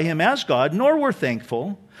glorify Him as God, nor were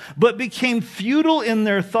thankful, but became futile in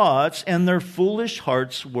their thoughts, and their foolish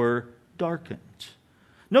hearts were darkened."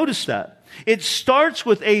 Notice that. It starts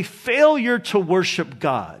with a failure to worship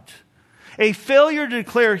God. A failure to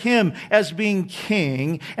declare Him as being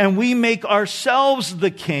king, and we make ourselves the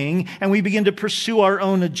king, and we begin to pursue our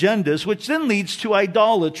own agendas, which then leads to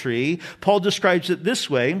idolatry. Paul describes it this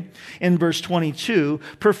way in verse 22,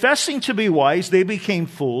 "Professing to be wise, they became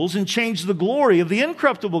fools and changed the glory of the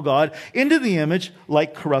incorruptible God into the image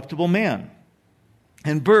like corruptible man,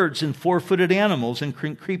 and birds and four-footed animals and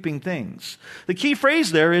creeping things." The key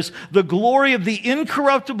phrase there is the glory of the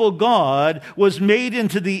incorruptible God was made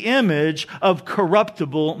into the image of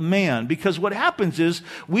corruptible man. Because what happens is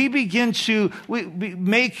we begin to we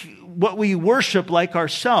make what we worship like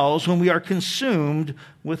ourselves when we are consumed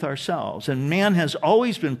with ourselves. And man has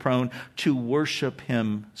always been prone to worship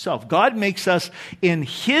himself. God makes us in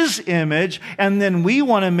His image, and then we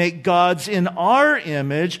want to make gods in our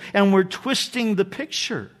image, and we're twisting the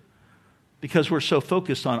picture. Because we're so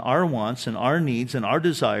focused on our wants and our needs and our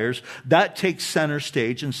desires, that takes center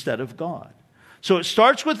stage instead of God. So it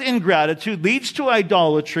starts with ingratitude, leads to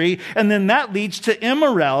idolatry, and then that leads to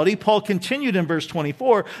immorality. Paul continued in verse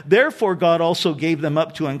 24, "Therefore God also gave them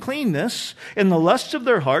up to uncleanness in the lust of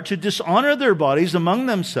their heart to dishonor their bodies among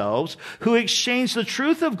themselves, who exchanged the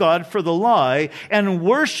truth of God for the lie and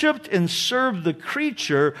worshiped and served the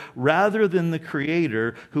creature rather than the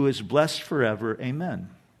Creator, who is blessed forever. Amen."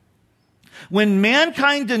 When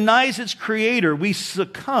mankind denies its creator, we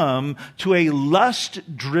succumb to a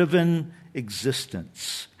lust-driven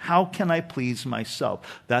existence. How can I please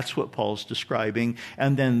myself? That's what Paul's describing.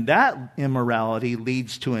 And then that immorality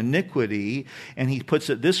leads to iniquity. And he puts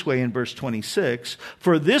it this way in verse 26.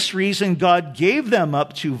 For this reason, God gave them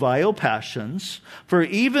up to vile passions. For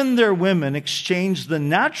even their women exchanged the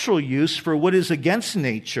natural use for what is against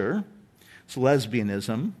nature. It's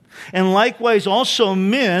lesbianism. And likewise also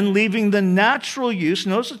men, leaving the natural use.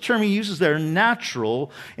 Notice the term he uses there,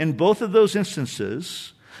 natural, in both of those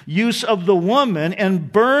instances. Use of the woman,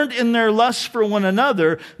 and burned in their lust for one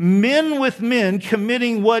another, men with men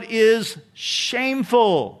committing what is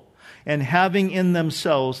shameful, and having in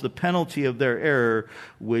themselves the penalty of their error,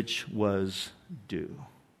 which was due.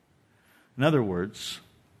 In other words,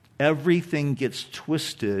 everything gets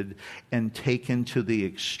twisted and taken to the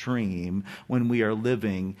extreme when we are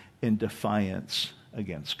living in defiance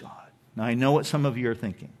against God. Now, I know what some of you are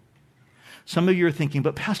thinking. Some of you are thinking,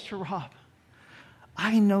 but Pastor Rob,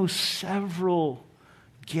 I know several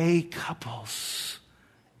gay couples,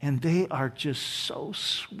 and they are just so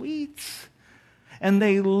sweet. And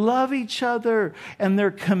they love each other, and they're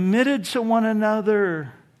committed to one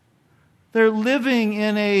another. They're living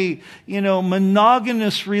in a,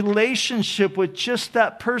 monogamous relationship with just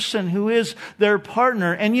that person who is their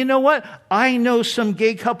partner. And you know what? I know some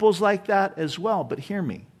gay couples like that as well. But hear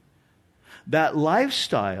me. That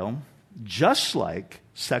lifestyle, just like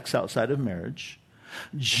sex outside of marriage,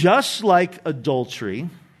 just like adultery,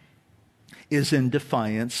 is in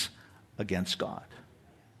defiance against God.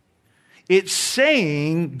 It's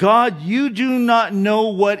saying, God, you do not know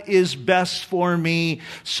what is best for me,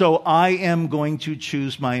 so I am going to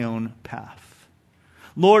choose my own path.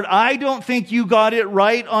 Lord, I don't think you got it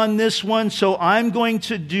right on this one, so I'm going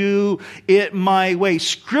to do it my way.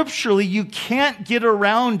 Scripturally, you can't get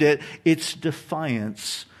around it. It's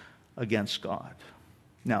defiance against God.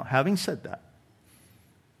 Now, having said that,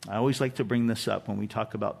 I always like to bring this up when we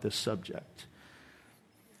talk about this subject,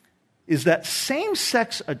 is that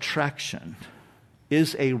same-sex attraction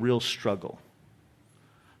is a real struggle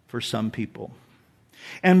for some people.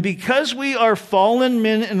 And because we are fallen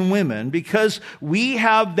men and women, because we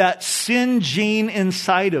have that sin gene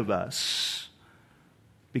inside of us,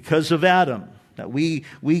 because of Adam, that we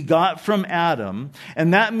got from Adam,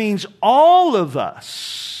 and that means all of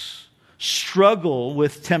us struggle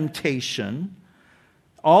with temptation.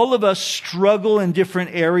 All of us struggle in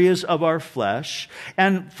different areas of our flesh.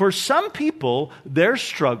 And for some people, their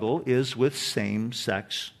struggle is with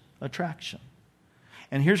same-sex attraction.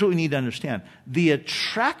 And here's what we need to understand. The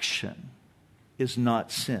attraction is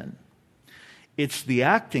not sin. It's the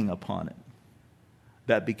acting upon it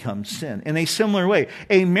that becomes sin. In a similar way,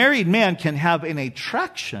 a married man can have an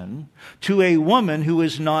attraction to a woman who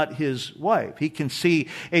is not his wife. He can see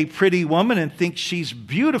a pretty woman and think she's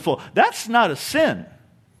beautiful. That's not a sin.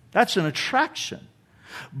 That's an attraction.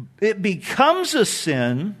 It becomes a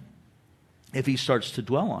sin if he starts to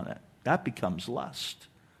dwell on it. That becomes lust.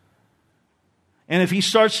 And if he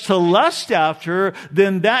starts to lust after her,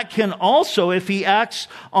 then that can also, if he acts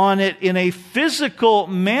on it in a physical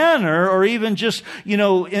manner, or even just,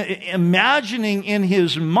 imagining in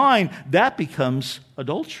his mind, that becomes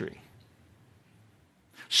adultery.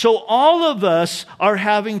 So all of us are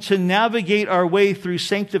having to navigate our way through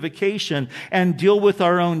sanctification and deal with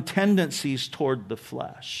our own tendencies toward the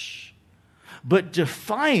flesh. But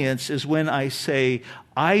defiance is when I say,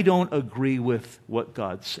 I don't agree with what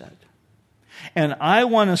God said. And I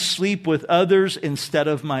want to sleep with others instead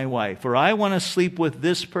of my wife. Or I want to sleep with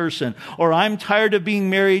this person. Or I'm tired of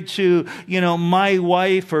being married to, my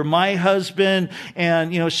wife or my husband.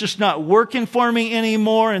 And, it's just not working for me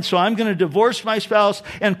anymore. And so I'm going to divorce my spouse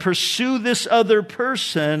and pursue this other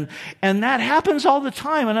person. And that happens all the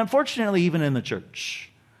time. And unfortunately, even in the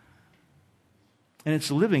church. And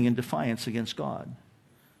it's living in defiance against God.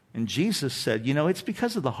 And Jesus said, it's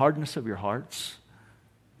because of the hardness of your hearts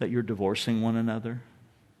that you're divorcing one another.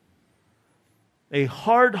 A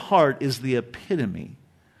hard heart is the epitome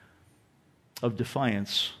of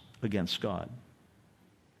defiance against God.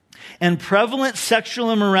 And prevalent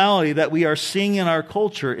sexual immorality that we are seeing in our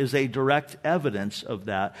culture is a direct evidence of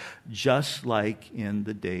that, just like in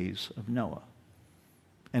the days of Noah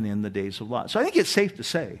and in the days of Lot. So I think it's safe to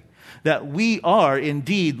say that we are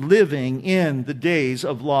indeed living in the days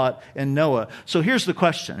of Lot and Noah. So here's the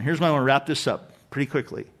question. Here's why I want to wrap this up pretty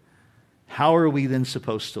quickly. How are we then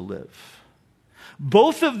supposed to live?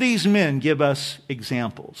 Both of these men give us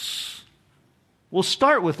examples. We'll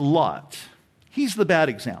start with Lot. He's the bad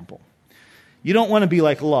example. You don't want to be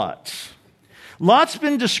like Lot. Lot's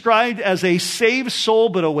been described as a saved soul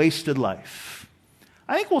but a wasted life.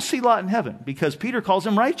 I think we'll see Lot in heaven because Peter calls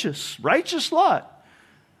him righteous. Righteous Lot.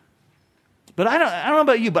 But I don't know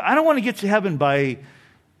about you, but I don't want to get to heaven by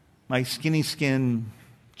my skinny skin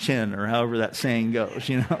chin or however that saying goes,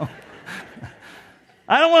 you know.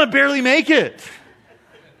 I don't want to barely make it.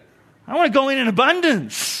 I want to go in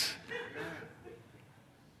abundance.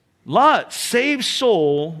 Lot, saved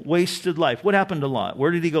soul, wasted life. What happened to Lot?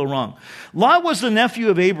 Where did he go wrong? Lot was the nephew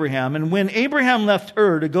of Abraham, and when Abraham left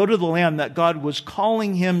Ur to go to the land that God was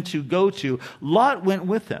calling him to go to, Lot went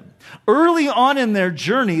with him. Early on in their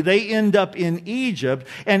journey, they end up in Egypt,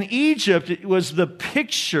 and Egypt was the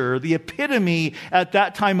picture, the epitome at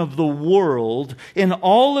that time of the world in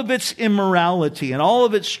all of its immorality and all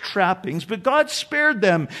of its trappings. But God spared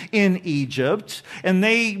them in Egypt, and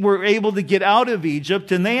they were able to get out of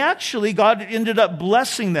Egypt, and God ended up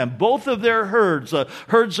blessing them. Both of their herds, the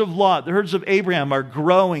herds of Lot, the herds of Abraham, are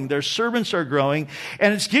growing. Their servants are growing.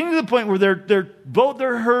 And it's getting to the point where both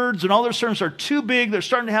their herds and all their servants are too big. They're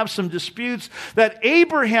starting to have some disputes that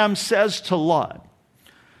Abraham says to Lot,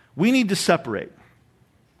 we need to separate.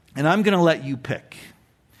 And I'm going to let you pick.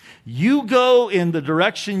 You go in the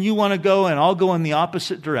direction you want to go, and I'll go in the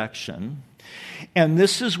opposite direction. And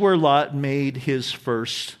this is where Lot made his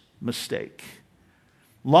first mistake.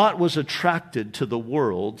 Lot was attracted to the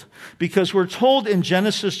world because we're told in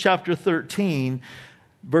Genesis chapter 13,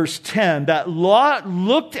 verse 10, that Lot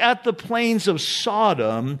looked at the plains of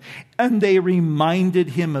Sodom and they reminded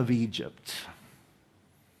him of Egypt.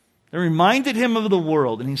 They reminded him of the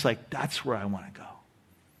world, and he's like, that's where I want to go.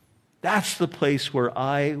 That's the place where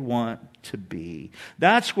I want to be.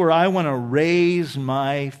 That's where I want to raise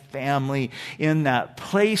my family, in that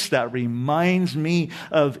place that reminds me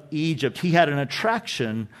of Egypt. He had an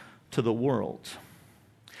attraction to the world.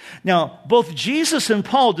 Now, both Jesus and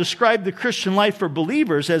Paul describe the Christian life for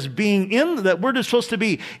believers as being that we're supposed to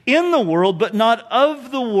be in the world, but not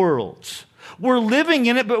of the world. We're living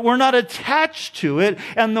in it, but we're not attached to it.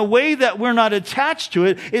 And the way that we're not attached to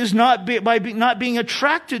it is by not being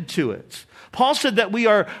attracted to it. Paul said that we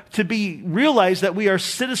are to realize that we are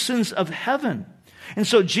citizens of heaven. And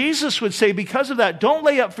so Jesus would say, because of that, don't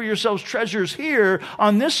lay up for yourselves treasures here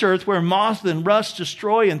on this earth where moth and rust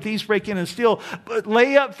destroy and thieves break in and steal, but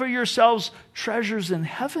lay up for yourselves treasures in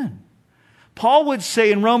heaven. Paul would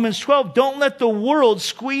say in Romans 12, don't let the world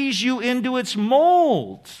squeeze you into its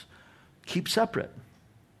mold. Keep separate.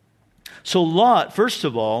 So Lot, first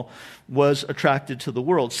of all, was attracted to the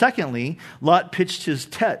world. Secondly, Lot pitched his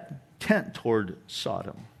tent toward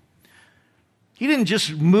Sodom. He didn't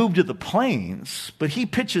just move to the plains, but he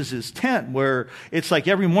pitches his tent where it's like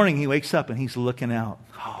every morning he wakes up and he's looking out.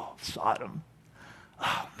 Oh, Sodom.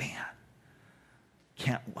 Oh, man.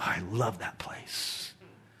 I love that place.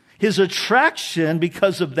 His attraction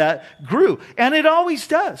because of that grew. And it always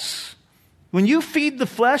does. When you feed the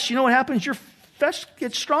flesh, you know what happens? Your flesh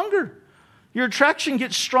gets stronger. Your attraction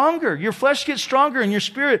gets stronger. Your flesh gets stronger and your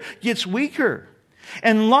spirit gets weaker.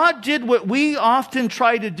 And Lot did what we often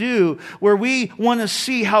try to do, where we want to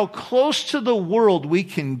see how close to the world we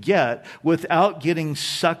can get without getting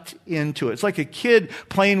sucked into it. It's like a kid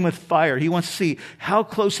playing with fire. He wants to see how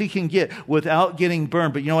close he can get without getting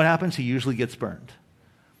burned. But you know what happens? He usually gets burned.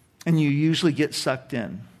 And you usually get sucked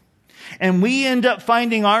in. And we end up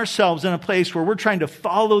finding ourselves in a place where we're trying to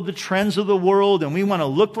follow the trends of the world, and we want to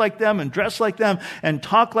look like them and dress like them and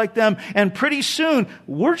talk like them. And pretty soon,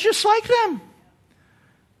 we're just like them.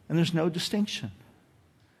 And there's no distinction.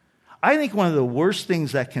 I think one of the worst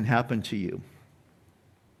things that can happen to you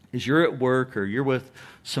is you're at work or you're with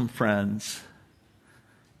some friends,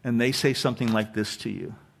 and they say something like this to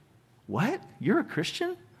you. What? You're a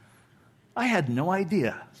Christian? I had no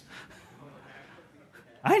idea.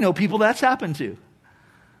 I know people that's happened to.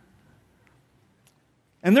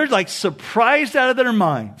 And they're like surprised out of their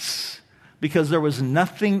minds because there was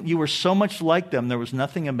nothing, you were so much like them, there was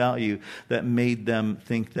nothing about you that made them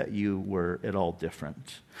think that you were at all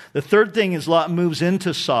different. The third thing is Lot moves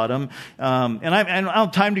into Sodom. And I don't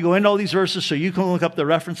have time to go into all these verses, so you can look up the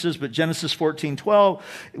references, but Genesis 14:12,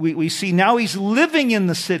 we see now he's living in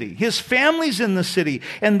the city. His family's in the city,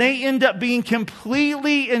 and they end up being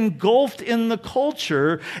completely engulfed in the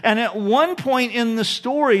culture. And at one point in the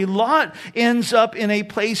story, Lot ends up in a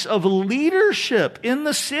place of leadership in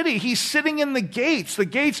the city. He's sitting in the gates. The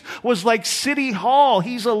gates was like city hall.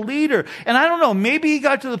 He's a leader. And I don't know, maybe he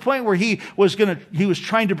got to the point where he was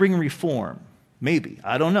trying to bring reform. Maybe.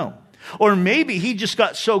 I don't know. Or maybe he just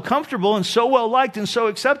got so comfortable and so well liked and so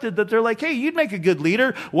accepted that they're like, hey, you'd make a good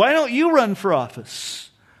leader. Why don't you run for office?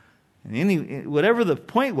 And whatever the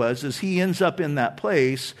point was, is he ends up in that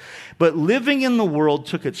place. But living in the world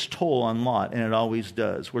took its toll on Lot, and it always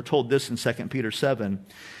does. We're told this in 2 Peter 7.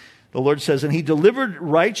 The Lord says, and he delivered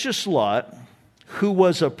righteous Lot, who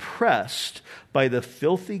was oppressed by the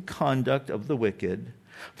filthy conduct of the wicked.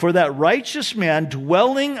 For that righteous man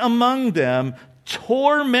dwelling among them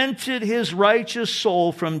tormented his righteous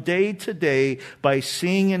soul from day to day by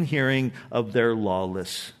seeing and hearing of their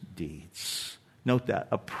lawless deeds. Note that,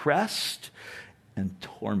 oppressed and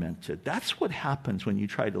tormented. That's what happens when you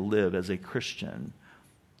try to live as a Christian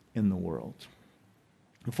in the world.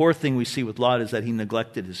 The fourth thing we see with Lot is that he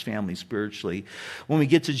neglected his family spiritually. When we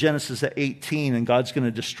get to Genesis 18 and God's going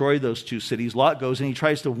to destroy those two cities, Lot goes and he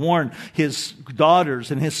tries to warn his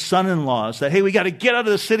daughters and his son-in-laws that, hey, we got to get out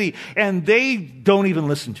of the city. And they don't even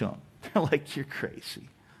listen to him. They're like, you're crazy.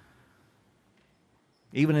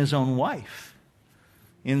 Even his own wife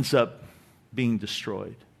ends up being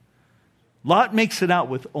destroyed. Lot makes it out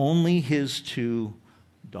with only his two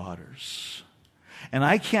daughters. And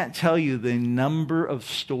I can't tell you the number of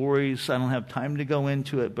stories, I don't have time to go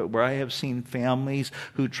into it, but where I have seen families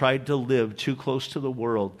who tried to live too close to the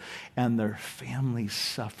world and their families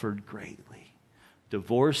suffered greatly.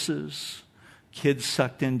 Divorces, kids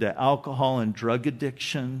sucked into alcohol and drug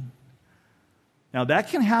addiction. Now that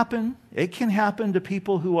can happen. It can happen to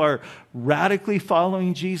people who are radically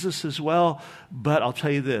following Jesus as well. But I'll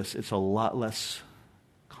tell you this, it's a lot less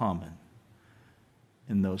common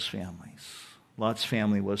in those families. Lot's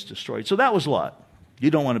family was destroyed. So that was Lot. You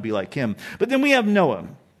don't want to be like him. But then we have Noah.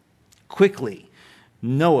 Quickly,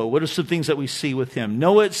 Noah, what are some things that we see with him?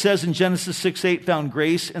 Noah, it says in Genesis 6:8, found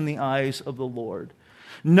grace in the eyes of the Lord.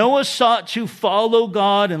 Noah sought to follow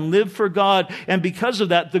God and live for God, and because of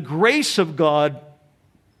that, the grace of God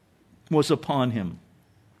was upon him.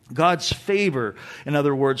 God's favor, in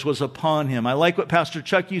other words, was upon him. I like what Pastor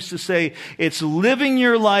Chuck used to say, it's living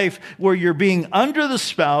your life where you're being under the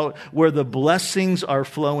spout, where the blessings are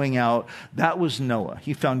flowing out. That was Noah.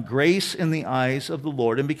 He found grace in the eyes of the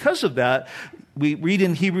Lord, and because of that, we read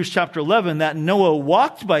in Hebrews chapter 11 that Noah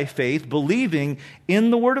walked by faith, believing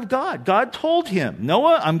in the word of God. God told him,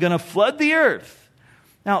 Noah, I'm going to flood the earth.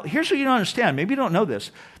 Now, here's what you don't understand. Maybe you don't know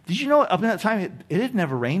this. Did you know up in that time it had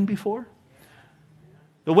never rained before?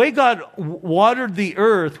 The way God watered the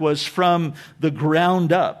earth was from the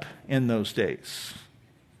ground up in those days.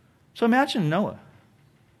 So imagine Noah.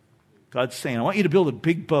 God's saying, I want you to build a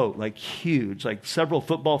big boat, like huge, like several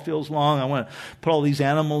football fields long. I want to put all these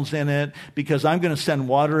animals in it because I'm going to send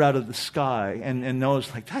water out of the sky. And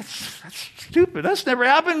Noah's like, that's stupid. That's never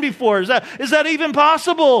happened before. Is that even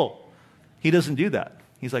possible? He doesn't do that.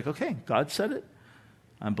 He's like, okay, God said it.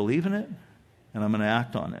 I'm believing it, and I'm going to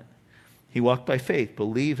act on it. He walked by faith,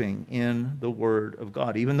 believing in the word of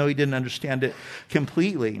God, even though he didn't understand it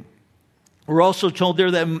completely. We're also told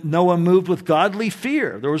there that Noah moved with godly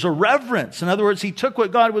fear. There was a reverence. In other words, he took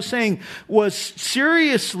what God was saying was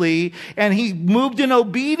seriously, and he moved in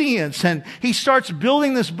obedience. And he starts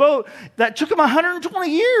building this boat that took him 120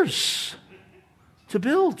 years to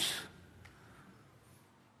build.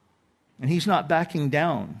 And he's not backing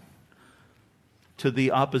down to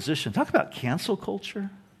the opposition. Talk about cancel culture.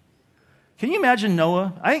 Can you imagine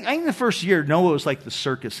Noah? I think the first year, Noah was like the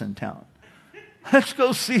circus in town. Let's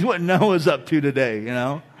go see what Noah's up to today, you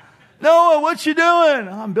know. Noah, what you doing?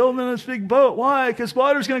 I'm building this big boat. Why? Because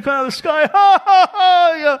water's going to come out of the sky. Ha, ha,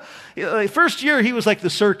 ha. Yeah. First year, he was like the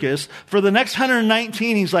circus. For the next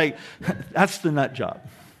 119, he's like, that's the nut job.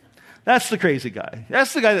 That's the crazy guy.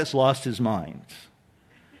 That's the guy that's lost his mind.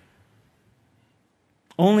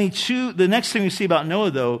 The next thing we see about Noah,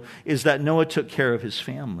 though, is that Noah took care of his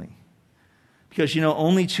family. Because,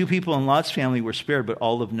 only 2 people in Lot's family were spared, but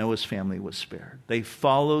all of Noah's family was spared. They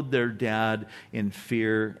followed their dad in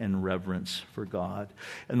fear and reverence for God.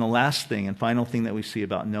 And the last thing and final thing that we see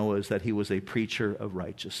about Noah is that he was a preacher of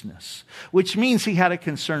righteousness, which means he had a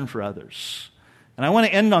concern for others. And I want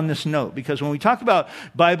to end on this note, because when we talk about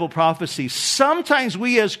Bible prophecy, sometimes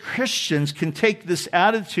we as Christians can take this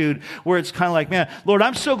attitude where it's kind of like, man, Lord,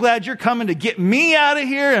 I'm so glad you're coming to get me out of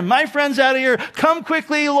here and my friends out of here. Come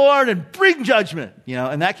quickly, Lord, and bring judgment.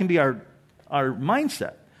 And that can be our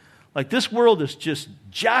mindset. Like, this world is just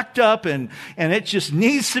jacked up and it just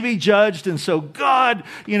needs to be judged. And so God,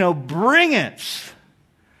 bring it.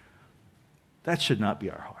 That should not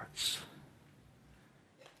be our hearts.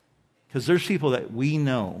 Because there's people that we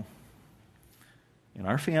know in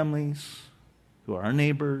our families, who are our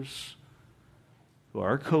neighbors, who are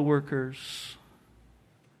our coworkers,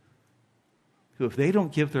 who if they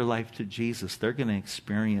don't give their life to Jesus, they're going to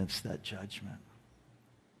experience that judgment.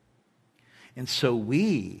 And so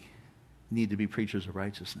we need to be preachers of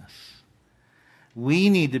righteousness. We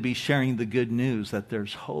need to be sharing the good news that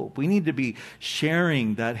there's hope. We need to be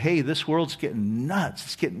sharing that, hey, this world's getting nuts.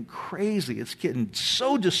 It's getting crazy. It's getting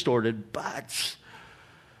so distorted, but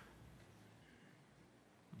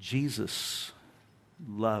Jesus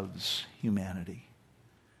loves humanity.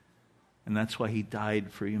 And that's why he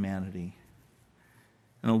died for humanity.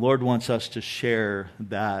 And the Lord wants us to share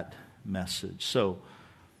that message. So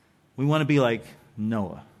we want to be like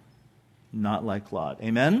Noah, not like Lot.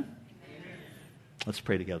 Amen? Let's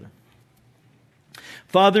pray together.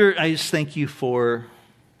 Father, I just thank you for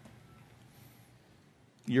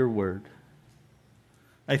your word.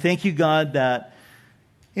 I thank you, God, that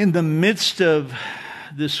in the midst of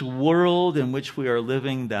this world in which we are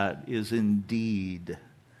living, that is indeed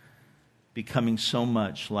becoming so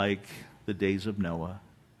much like the days of Noah,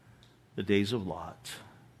 the days of Lot.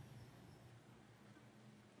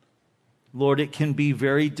 Lord, it can be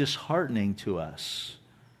very disheartening to us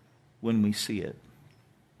when we see it.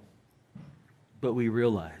 But we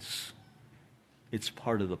realize it's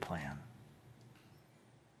part of the plan.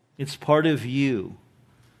 It's part of you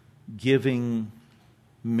giving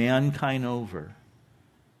mankind over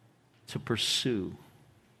to pursue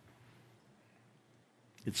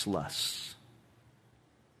its lusts.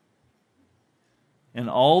 And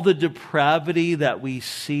all the depravity that we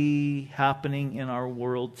see happening in our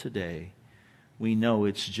world today, we know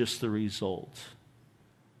it's just the result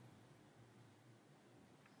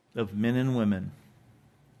of men and women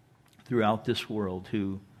throughout this world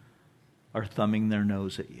who are thumbing their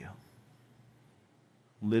nose at you,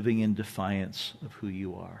 living in defiance of who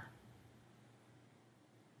you are.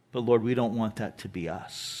 But Lord, we don't want that to be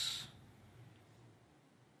us.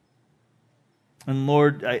 And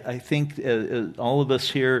Lord, I think all of us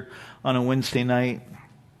here on a Wednesday night,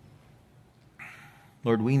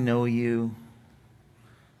 Lord, we know you.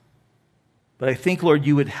 But I think, Lord,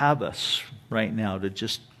 you would have us right now to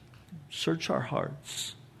just search our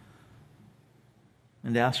hearts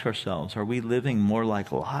and ask ourselves, are we living more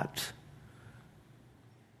like Lot?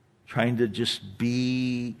 Trying to just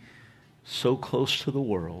be so close to the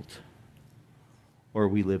world? Or are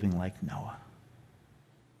we living like Noah?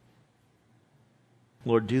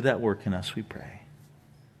 Lord, do that work in us, we pray.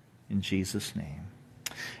 In Jesus' name.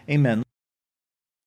 Amen.